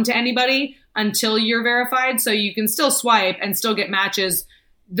shown to anybody until you're verified. So you can still swipe and still get matches.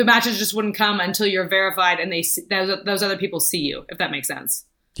 The matches just wouldn't come until you're verified and those other people see you, if that makes sense.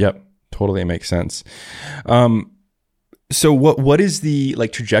 Yep. Totally makes sense. So what is the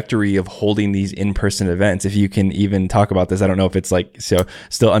trajectory of holding these in-person events? If you can even talk about this, I don't know if it's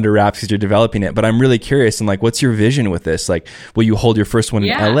still under wraps because you're developing it, but I'm really curious. And what's your vision with this? Will you hold your first one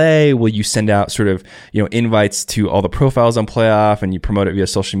in LA? Will you send out sort of, invites to all the profiles on playoff and you promote it via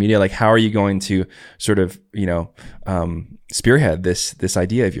social media? How are you going to sort of, spearhead this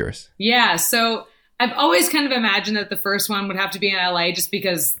idea of yours? Yeah. So I've always kind of imagined that the first one would have to be in LA just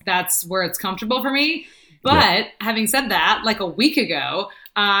because that's where it's comfortable for me. But having said that, a week ago,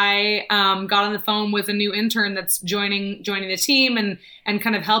 I got on the phone with a new intern that's joining the team and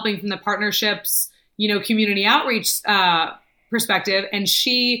kind of helping from the partnerships, community outreach perspective. And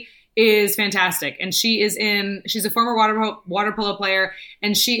she is fantastic. And she's a former water polo player,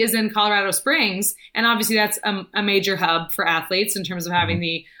 and she is in Colorado Springs. And obviously that's a major hub for athletes in terms of having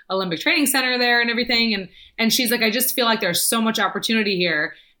the Olympic Training Center there and everything. And she's like, I just feel like there's so much opportunity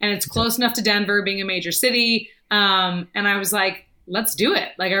here. And it's close enough to Denver being a major city. And I was like, let's do it.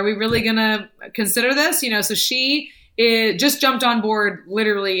 Are we really going to consider this? So she just jumped on board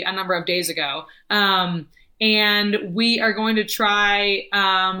literally a number of days ago. And we are going to try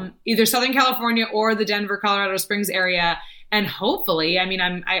either Southern California or the Denver, Colorado Springs area. And hopefully, I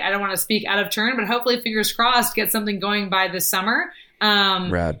don't want to speak out of turn, but hopefully, fingers crossed, get something going by this summer.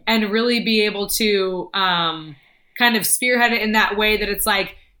 Rad. And really be able to kind of spearhead it in that way that it's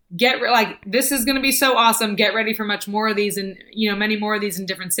this is going to be so awesome. Get ready for much more of these and, many more of these in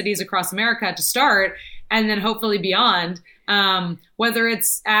different cities across America to start. And then hopefully beyond, whether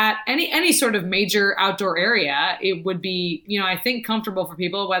it's at any sort of major outdoor area, it would be, I think comfortable for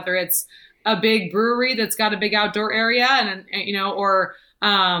people, whether it's a big brewery that's got a big outdoor area and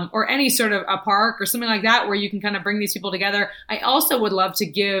or any sort of a park or something like that, where you can kind of bring these people together. I also would love to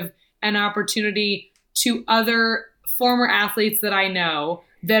give an opportunity to other former athletes that I know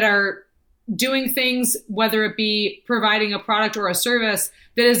that are doing things, whether it be providing a product or a service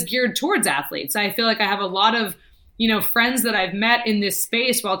that is geared towards athletes. I feel like I have a lot of, friends that I've met in this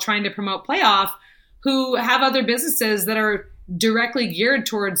space while trying to promote Playoff who have other businesses that are directly geared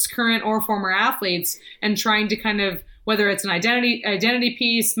towards current or former athletes and trying to kind of, whether it's an identity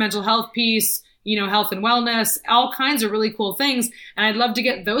piece, mental health piece, health and wellness, all kinds of really cool things. And I'd love to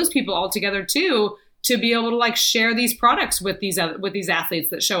get those people all together too, to be able to like share these products with these athletes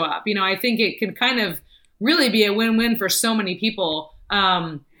that show up. I think it can kind of really be a win-win for so many people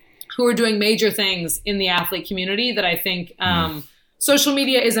who are doing major things in the athlete community that I think social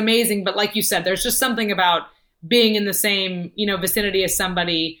media is amazing. But like you said, there's just something about being in the same, vicinity as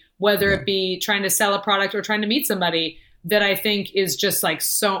somebody, whether it be trying to sell a product or trying to meet somebody, that I think is just like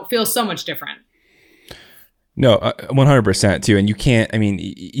feels so much different. No, 100% too. And you can't,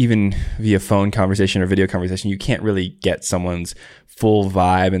 even via phone conversation or video conversation, you can't really get someone's full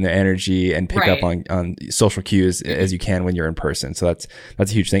vibe and their energy and pick up on social cues as you can when you're in person. So that's a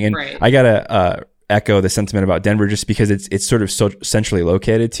huge thing. And I gotta echo the sentiment about Denver just because it's sort of so centrally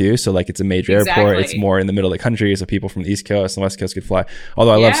located too. So like it's a major airport. It's more in the middle of the country, so people from the East Coast and West Coast could fly.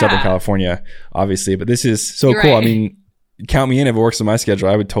 Although I love Southern California, obviously, but this is so cool. Right. Count me in if it works on my schedule.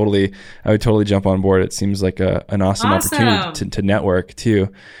 I would totally jump on board. It seems like an awesome opportunity to network too.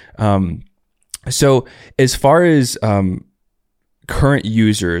 So as far as current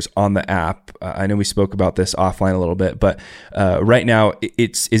users on the app, I know we spoke about this offline a little bit, but right now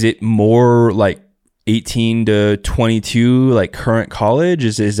is it more like 18 to 22, like current college?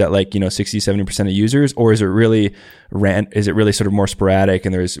 Is that like 60-70% of users, or is it really sort of more sporadic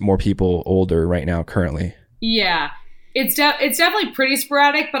and there's more people older right now currently? Yeah. It's definitely pretty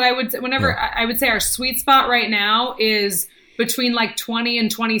sporadic, but I would say our sweet spot right now is between like 20 and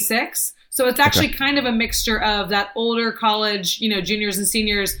 26. So it's actually kind of a mixture of that older college, juniors and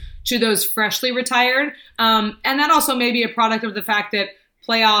seniors to those freshly retired. And that also may be a product of the fact that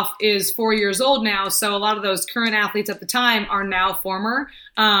Playoff is 4 years old now. So a lot of those current athletes at the time are now former,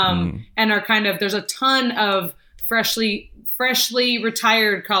 and are there's a ton of freshly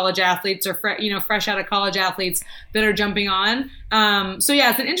retired college athletes or fresh out of college athletes that are jumping on. So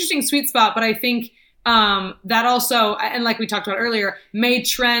yeah, it's an interesting sweet spot, but I think that also, and like we talked about earlier, may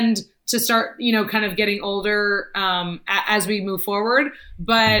trend to start, kind of getting older as we move forward.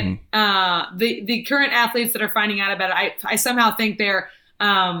 But the current athletes that are finding out about it, I somehow think they're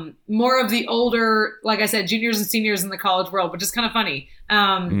more of the older, like I said, juniors and seniors in the college world, which is kind of funny.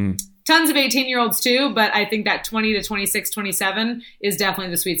 Tons of 18-year-olds too, but I think that 20 to 26, 27 is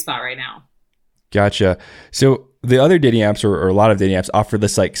definitely the sweet spot right now. Gotcha. So the other dating apps or a lot of dating apps offer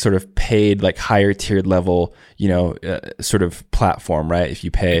this like sort of paid, like higher tiered level, sort of platform, right? If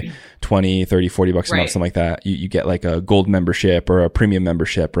you pay 20, 30, 40 bucks a month, something like that, you get like a gold membership or a premium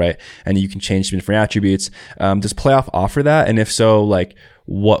membership, right? And you can change different attributes. Does Playoff offer that? And if so, like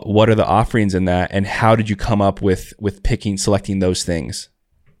what are the offerings in that? And how did you come up with selecting those things?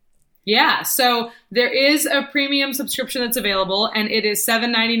 Yeah, so there is a premium subscription that's available, and it is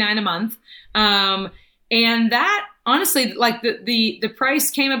 $7.99 a month. And that honestly, like the price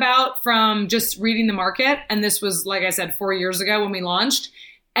came about from just reading the market, and this was, like I said, 4 years ago when we launched.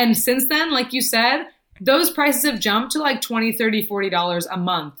 And since then, like you said, those prices have jumped to like $20, $30, $40 a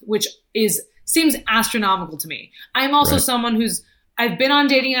month, which seems astronomical to me. I'm also someone I've been on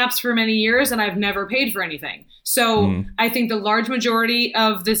dating apps for many years and I've never paid for anything. So I think the large majority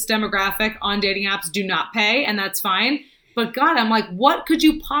of this demographic on dating apps do not pay, and that's fine. But God, I'm like, what could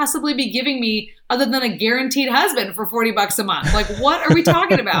you possibly be giving me other than a guaranteed husband for $40 a month? Like, what are we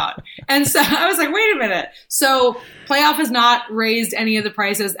talking about? And so I was like, wait a minute. So Playoff has not raised any of the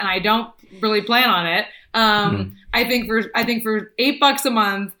prices, and I don't really plan on it. I think for $8 a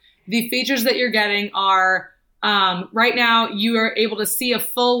month, the features that you're getting are, right now you are able to see a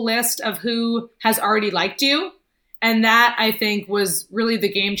full list of who has already liked you. And that, I think, was really the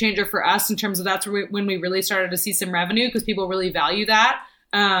game changer for us in terms of that's when we really started to see some revenue, because people really value that.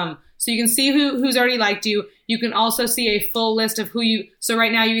 So you can see who's already liked you. You can also see a full list of so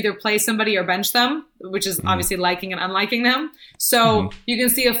right now you either play somebody or bench them, which is obviously liking and unliking them. So you can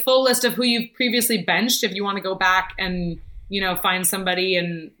see a full list of who you've previously benched if you want to go back and, find somebody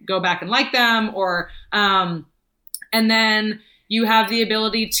and go back and like them, or, and then you have the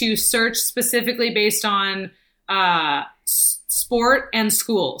ability to search specifically based on sport and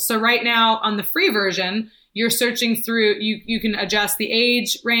school. So right now on the free version, you're searching through, you can adjust the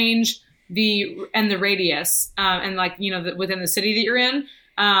age range, and the radius, and like, within the city that you're in,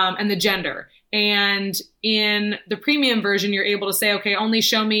 and the gender. And in the premium version, you're able to say, okay, only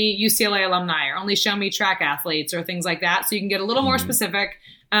show me UCLA alumni, or only show me track athletes, or things like that. So you can get a little more specific.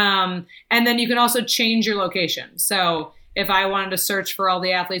 And then you can also change your location. So if I wanted to search for all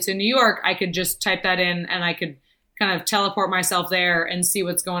the athletes in New York, I could just type that in and I could kind of teleport myself there and see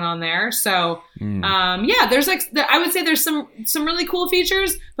what's going on there. So, yeah, there's like, I would say there's some really cool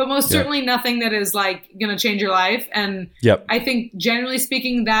features, but most certainly nothing that is like going to change your life. And I think generally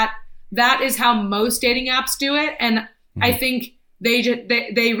speaking, that is how most dating apps do it. And I think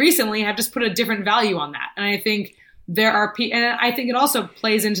they recently have just put a different value on that. And I think there are, and I think it also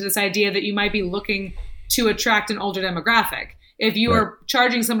plays into this idea that you might be looking to attract an older demographic. If you are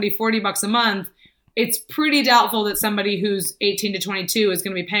charging somebody $40 a month, it's pretty doubtful that somebody who's 18 to 22 is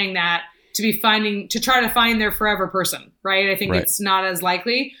going to be paying that to try to find their forever person, right? I think it's not as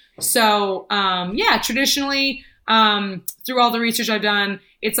likely. So, traditionally, through all the research I've done,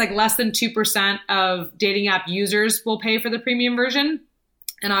 it's like less than 2% of dating app users will pay for the premium version.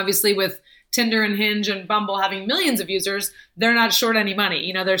 And obviously with Tinder and Hinge and Bumble having millions of users, they're not short any money.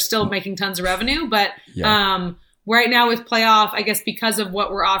 You know, they're still making tons of revenue. But right now with Playoff, I guess because of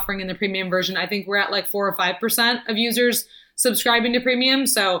what we're offering in the premium version, I think we're at like 4 or 5% of users subscribing to premium.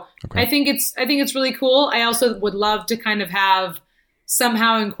 So I think it's really cool. I also would love to kind of have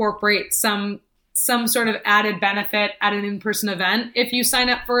somehow incorporate some sort of added benefit at an in-person event if you sign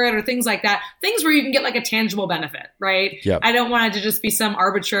up for it, or things like that. Things where you can get like a tangible benefit, right? I don't want it to just be some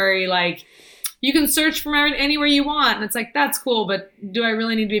arbitrary, like, you can search from anywhere you want. And it's like, that's cool, but do I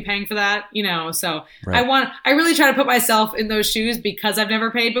really need to be paying for that? You know, so I really try to put myself in those shoes because I've never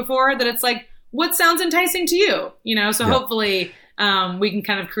paid before, that it's like, what sounds enticing to you? You know, so hopefully we can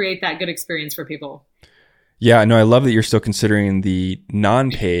kind of create that good experience for people. Yeah, no, I love that you're still considering the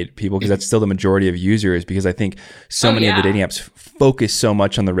non-paid people, because that's still the majority of users, because I think so many of the dating apps focus so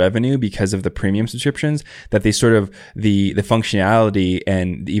much on the revenue because of the premium subscriptions that they sort of the functionality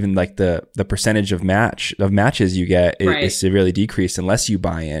and even like the percentage of matches you get is severely decreased unless you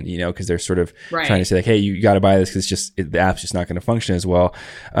buy in, you know, because they're sort of trying to say like, hey, you got to buy this because the app's just not going to function as well.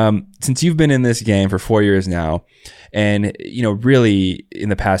 Since you've been in this game for 4 years now, and, you know, really in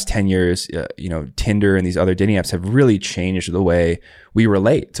the past 10 years, you know, Tinder and these other dating apps have really changed the way we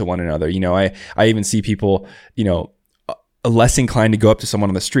relate to one another. You know, I even see people, you know, less inclined to go up to someone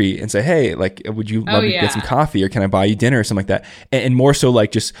on the street and say, hey, like, would you love to get some coffee, or can I buy you dinner or something like that? And more so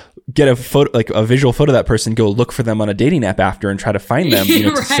like just get a photo, like a visual photo of that person, go look for them on a dating app after and try to find them, you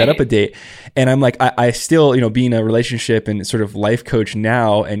know, to set up a date. And I'm like, I still, you know, being a relationship and sort of life coach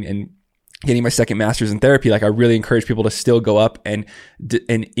now and getting my second master's in therapy, like I really encourage people to still go up and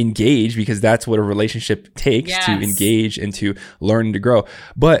engage, because that's what a relationship takes, to engage and to learn and to grow.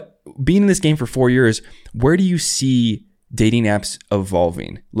 But being in this game for 4 years, where do you see dating apps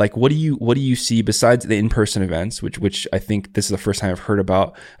evolving? Like, what do you see besides the in-person events, which I think this is the first time I've heard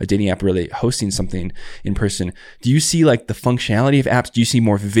about a dating app really hosting something in person? Do you see like the functionality of apps? Do you see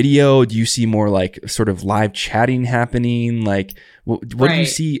more video? Do you see more like sort of live chatting happening? Like, what do you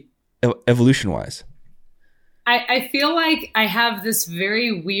see evolution wise? I feel like I have this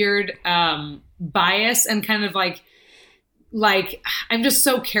very weird bias and kind of like I'm just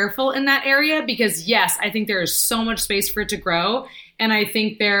so careful in that area, because yes, I think there is so much space for it to grow. And I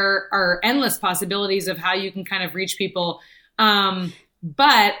think there are endless possibilities of how you can kind of reach people.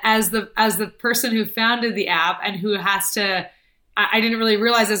 But as the person who founded the app and who has to, I didn't really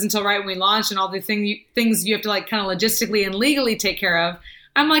realize this until right when we launched, and all the things you have to like kind of logistically and legally take care of.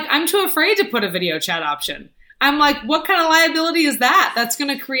 I'm like, I'm too afraid to put a video chat option. I'm like, what kind of liability is that? That's going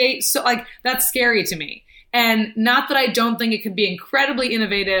to create, so like, that's scary to me. And not that I don't think it could be incredibly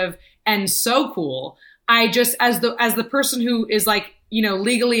innovative and so cool. I just, as the person who is like, you know,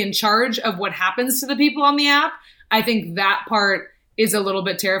 legally in charge of what happens to the people on the app, I think that part is a little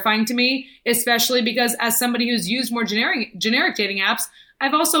bit terrifying to me, especially because as somebody who's used more generic dating apps,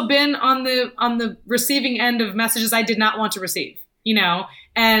 I've also been on the receiving end of messages I did not want to receive. You know,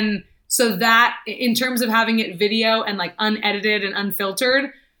 and so that in terms of having it video and like unedited and unfiltered,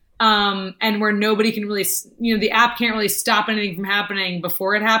 and where nobody can really, you know, the app can't really stop anything from happening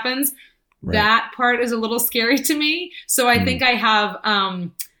before it happens. That part is a little scary to me. So I think I have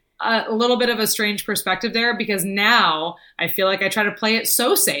a little bit of a strange perspective there, because now I feel like I try to play it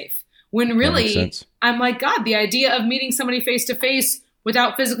so safe, when really I'm like, God, the idea of meeting somebody face to face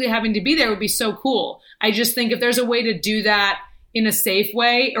without physically having to be there would be so cool. I just think if there's a way to do that in a safe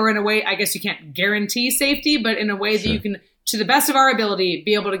way, or in a way, I guess you can't guarantee safety, but in a way that you can, to the best of our ability,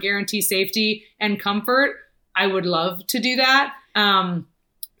 be able to guarantee safety and comfort, I would love to do that.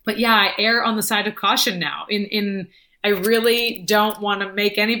 But yeah, I err on the side of caution now. I really don't want to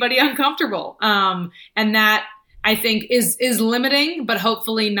make anybody uncomfortable. And that I think is limiting, but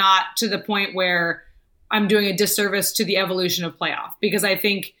hopefully not to the point where I'm doing a disservice to the evolution of Playoff, because I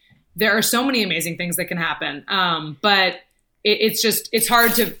think there are so many amazing things that can happen. But it's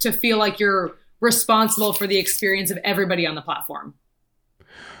hard to feel like you're responsible for the experience of everybody on the platform.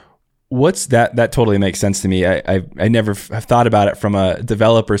 What's that? That totally makes sense to me. I never have thought about it from a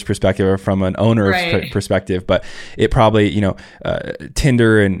developer's perspective or from an owner's perspective, but it probably,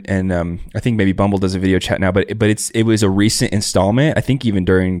 Tinder and I think maybe Bumble does a video chat now, but it was a recent installment. I think even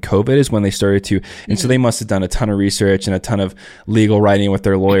during COVID is when they started to, and so they must have done a ton of research and a ton of legal writing with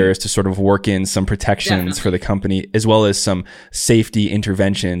their lawyers to sort of work in some protections for the company, as well as some safety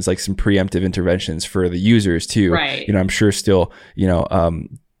interventions, like some preemptive interventions for the users too. Right. I'm sure still,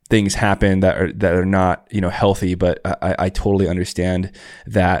 things happen that are not, healthy, but I totally understand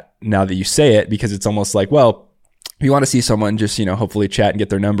that now that you say it, because it's almost like, well, if you want to see someone, just, hopefully chat and get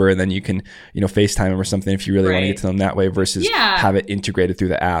their number, and then you can, FaceTime them or something if you really want to get to them that way versus have it integrated through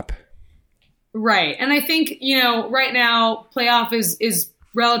the app. Right. And I think, right now Playoff is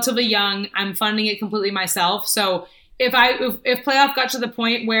relatively young. I'm funding it completely myself. So if Playoff got to the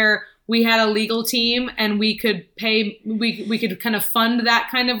point where we had a legal team and we could kind of fund that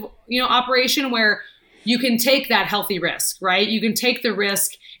kind of, operation where you can take that healthy risk, right? You can take the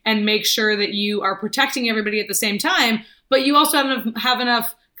risk and make sure that you are protecting everybody at the same time, but you also have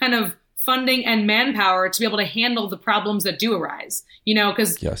enough kind of funding and manpower to be able to handle the problems that do arise,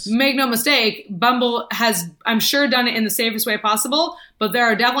 because make no mistake, Bumble has, I'm sure, done it in the safest way possible, but there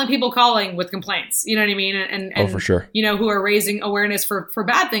are definitely people calling with complaints, you know what I mean? And for sure, who are raising awareness for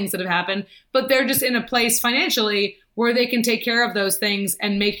bad things that have happened, but they're just in a place financially where they can take care of those things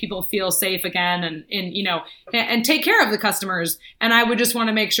and make people feel safe again and take care of the customers. And I would just want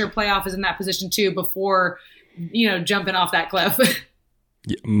to make sure Playoff is in that position too before, jumping off that cliff.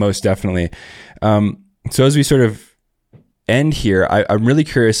 Yeah, most definitely. So as we sort of end here, I'm really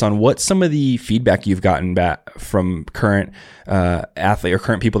curious on what some of the feedback you've gotten back from current athlete or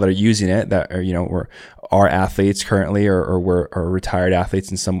current people that are using it, that are, are athletes currently or are retired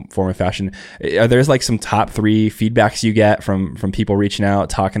athletes in some form or fashion. Are there's like some top 3 feedbacks you get from people reaching out,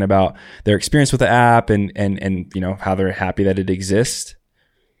 talking about their experience with the app and how they're happy that it exists?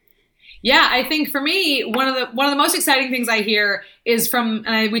 Yeah, I think for me, one of the most exciting things I hear is from,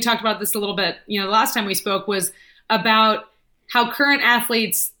 and we talked about this a little bit, the last time we spoke, was about how current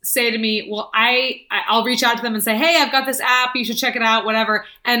athletes say to me, well, I'll reach out to them and say, hey, I've got this app, you should check it out, whatever.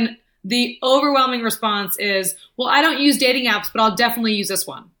 And the overwhelming response is, well, I don't use dating apps, but I'll definitely use this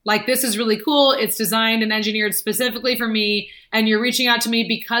one. Like, this is really cool. It's designed and engineered specifically for me. And you're reaching out to me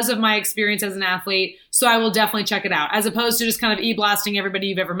because of my experience as an athlete. So I will definitely check it out, as opposed to just kind of e-blasting everybody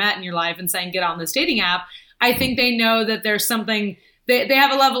you've ever met in your life and saying, get on this dating app. I think they know that there's something, they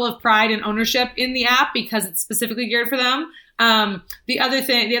have a level of pride and ownership in the app because it's specifically geared for them. The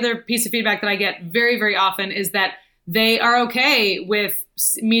other piece of feedback that I get very, very often is that they are okay with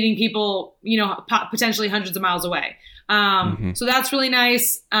meeting people, potentially hundreds of miles away. So that's really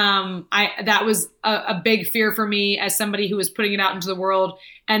nice. That was a big fear for me as somebody who was putting it out into the world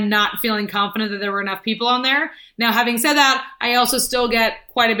and not feeling confident that there were enough people on there. Now, having said that, I also still get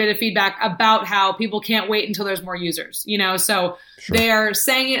quite a bit of feedback about how people can't wait until there's more users, so They are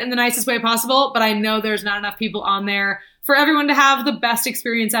saying it in the nicest way possible, but I know there's not enough people on there for everyone to have the best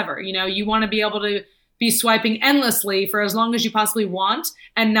experience ever. You want to be able to be swiping endlessly for as long as you possibly want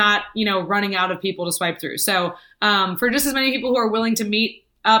and not, running out of people to swipe through. So for just as many people who are willing to meet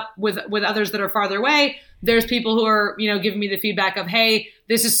up with others that are farther away, there's people who are, giving me the feedback of, hey,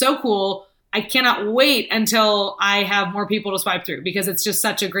 this is so cool. I cannot wait until I have more people to swipe through because it's just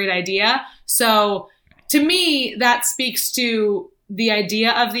such a great idea. So to me, that speaks to the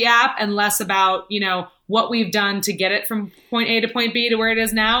idea of the app and less about, what we've done to get it from point A to point B to where it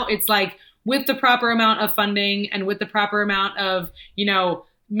is now. It's like, with the proper amount of funding and with the proper amount of,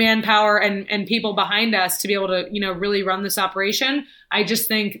 manpower and people behind us to be able to, really run this operation, I just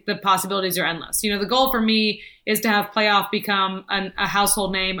think the possibilities are endless. The goal for me is to have Playoff become a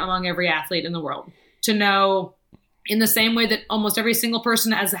household name among every athlete in the world. To know, in the same way that almost every single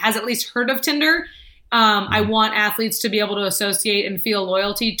person has at least heard of Tinder, I want athletes to be able to associate and feel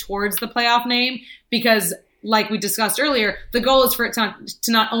loyalty towards the Playoff name because, like we discussed earlier, the goal is for it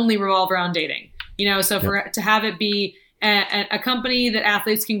to not only revolve around dating, to have it be a company that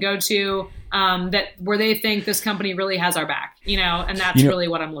athletes can go to, where they think this company really has our back, and that's really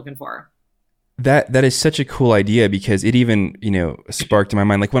what I'm looking for. That is such a cool idea because it even, sparked in my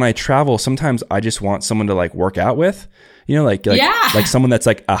mind. Like when I travel, sometimes I just want someone to like work out with, like someone that's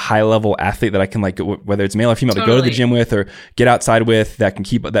like a high level athlete that I can like, whether it's male or female, to go to the gym with or get outside with,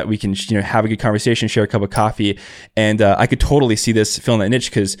 that we can, have a good conversation, share a cup of coffee. And I could totally see this filling that niche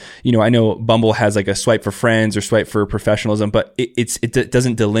because, I know Bumble has like a swipe for friends or swipe for professionalism, but it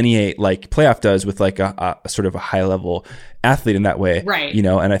doesn't delineate like Playoff does with like a sort of a high level athlete in that way. Right. You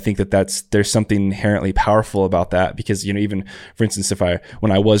know, and I think there's something inherently powerful about that because, you know, even for instance,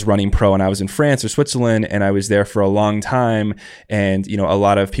 when I was running pro and I was in France or Switzerland and I was there for a long time and, you know, a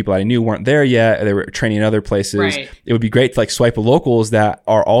lot of people I knew weren't there yet, they were training in other places. Right. It would be great to like swipe a locals that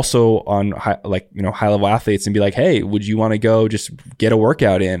are also on high level athletes and be like, hey, would you want to go just get a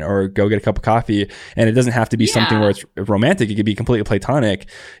workout in or go get a cup of coffee? And it doesn't have to be something where it's romantic. It could be completely platonic,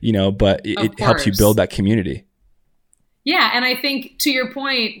 you know, but it helps you build that community. Yeah. And I think to your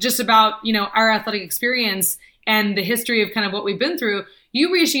point, just about, you know, our athletic experience and the history of kind of what we've been through,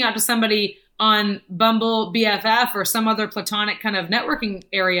 you reaching out to somebody on Bumble BFF or some other platonic kind of networking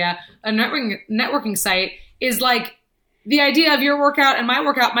area, a networking site is like the idea of your workout and my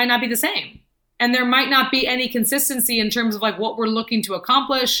workout might not be the same. And there might not be any consistency in terms of like what we're looking to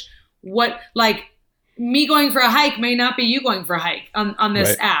accomplish, what like me going for a hike may not be you going for a hike on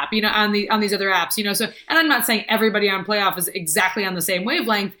this app, you know, on these other apps, you know. So, and I'm not saying everybody on Playoff is exactly on the same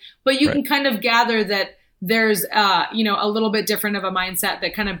wavelength, but you can kind of gather that there's, you know, a little bit different of a mindset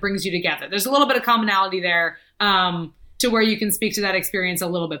that kind of brings you together. There's a little bit of commonality there to where you can speak to that experience a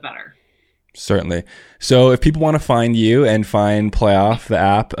little bit better. Certainly. So if people want to find you and find Playoff, the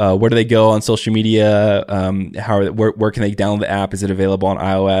app, where do they go on social media? Where can they download the app? Is it available on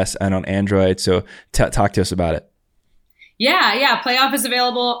iOS and on Android? So talk to us about it. Yeah. Playoff is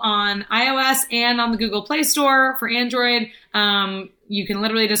available on iOS and on the Google Play Store for Android. You can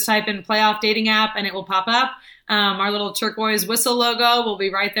literally just type in Playoff dating app and it will pop up. Our little turquoise whistle logo will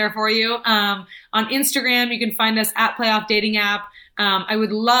be right there for you. On Instagram, you can find us at Playoff Dating App. I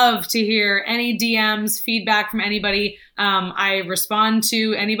would love to hear any DMs, feedback from anybody. I respond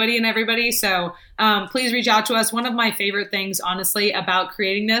to anybody and everybody. So please reach out to us. One of my favorite things, honestly, about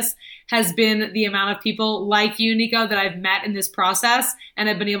creating this has been the amount of people like you, Nico, that I've met in this process and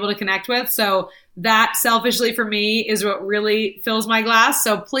have been able to connect with. So that selfishly for me is what really fills my glass.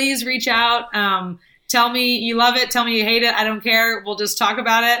 So please reach out. Tell me you love it. Tell me you hate it. I don't care. We'll just talk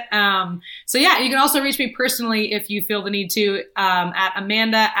about it. So yeah, you can also reach me personally if you feel the need to at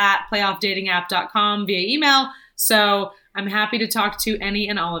amanda@playoffdatingapp.com via email. So I'm happy to talk to any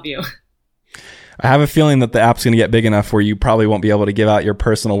and all of you. I have a feeling that the app's going to get big enough where you probably won't be able to give out your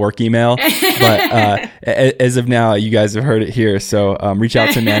personal work email. But as of now, you guys have heard it here. So reach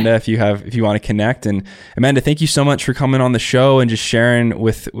out to Amanda if you want to connect. And Amanda, thank you so much for coming on the show and just sharing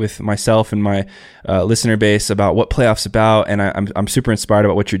with myself and my listener base about what Playoff's about. And I'm super inspired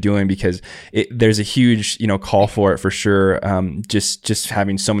about what you're doing because there's a huge call for it for sure. Just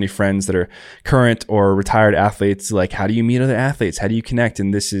having so many friends that are current or retired athletes. Like, how do you meet other athletes? How do you connect?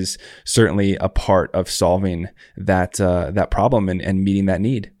 And this is certainly a part of solving that problem and meeting that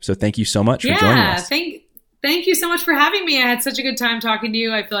need. So thank you so much for joining us. Thank you so much for having me. I had such a good time talking to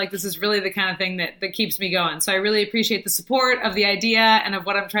you. I feel like this is really the kind of thing that keeps me going. So I really appreciate the support of the idea and of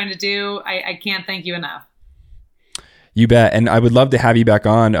what I'm trying to do. I can't thank you enough. You bet. And I would love to have you back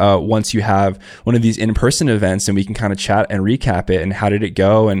on once you have one of these in-person events and we can kind of chat and recap it and how did it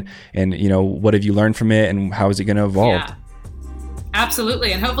go and what have you learned from it and how is it going to evolve? Yeah.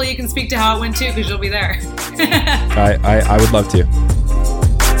 Absolutely. And hopefully you can speak to how it went too, because you'll be there. I would love to.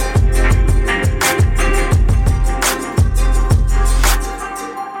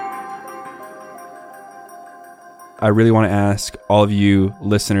 I really want to ask all of you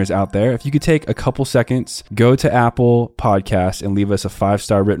listeners out there, if you could take a couple seconds, go to Apple Podcasts and leave us a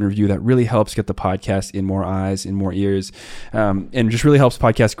 5-star written review. That really helps get the podcast in more eyes, in more ears, and just really helps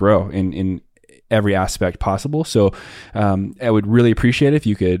podcasts grow in every aspect possible. So I would really appreciate it if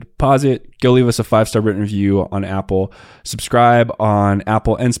you could pause it, go leave us a 5-star written review on Apple, subscribe on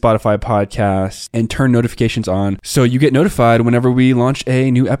Apple and Spotify podcasts, and turn notifications on so you get notified whenever we launch a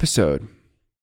new episode.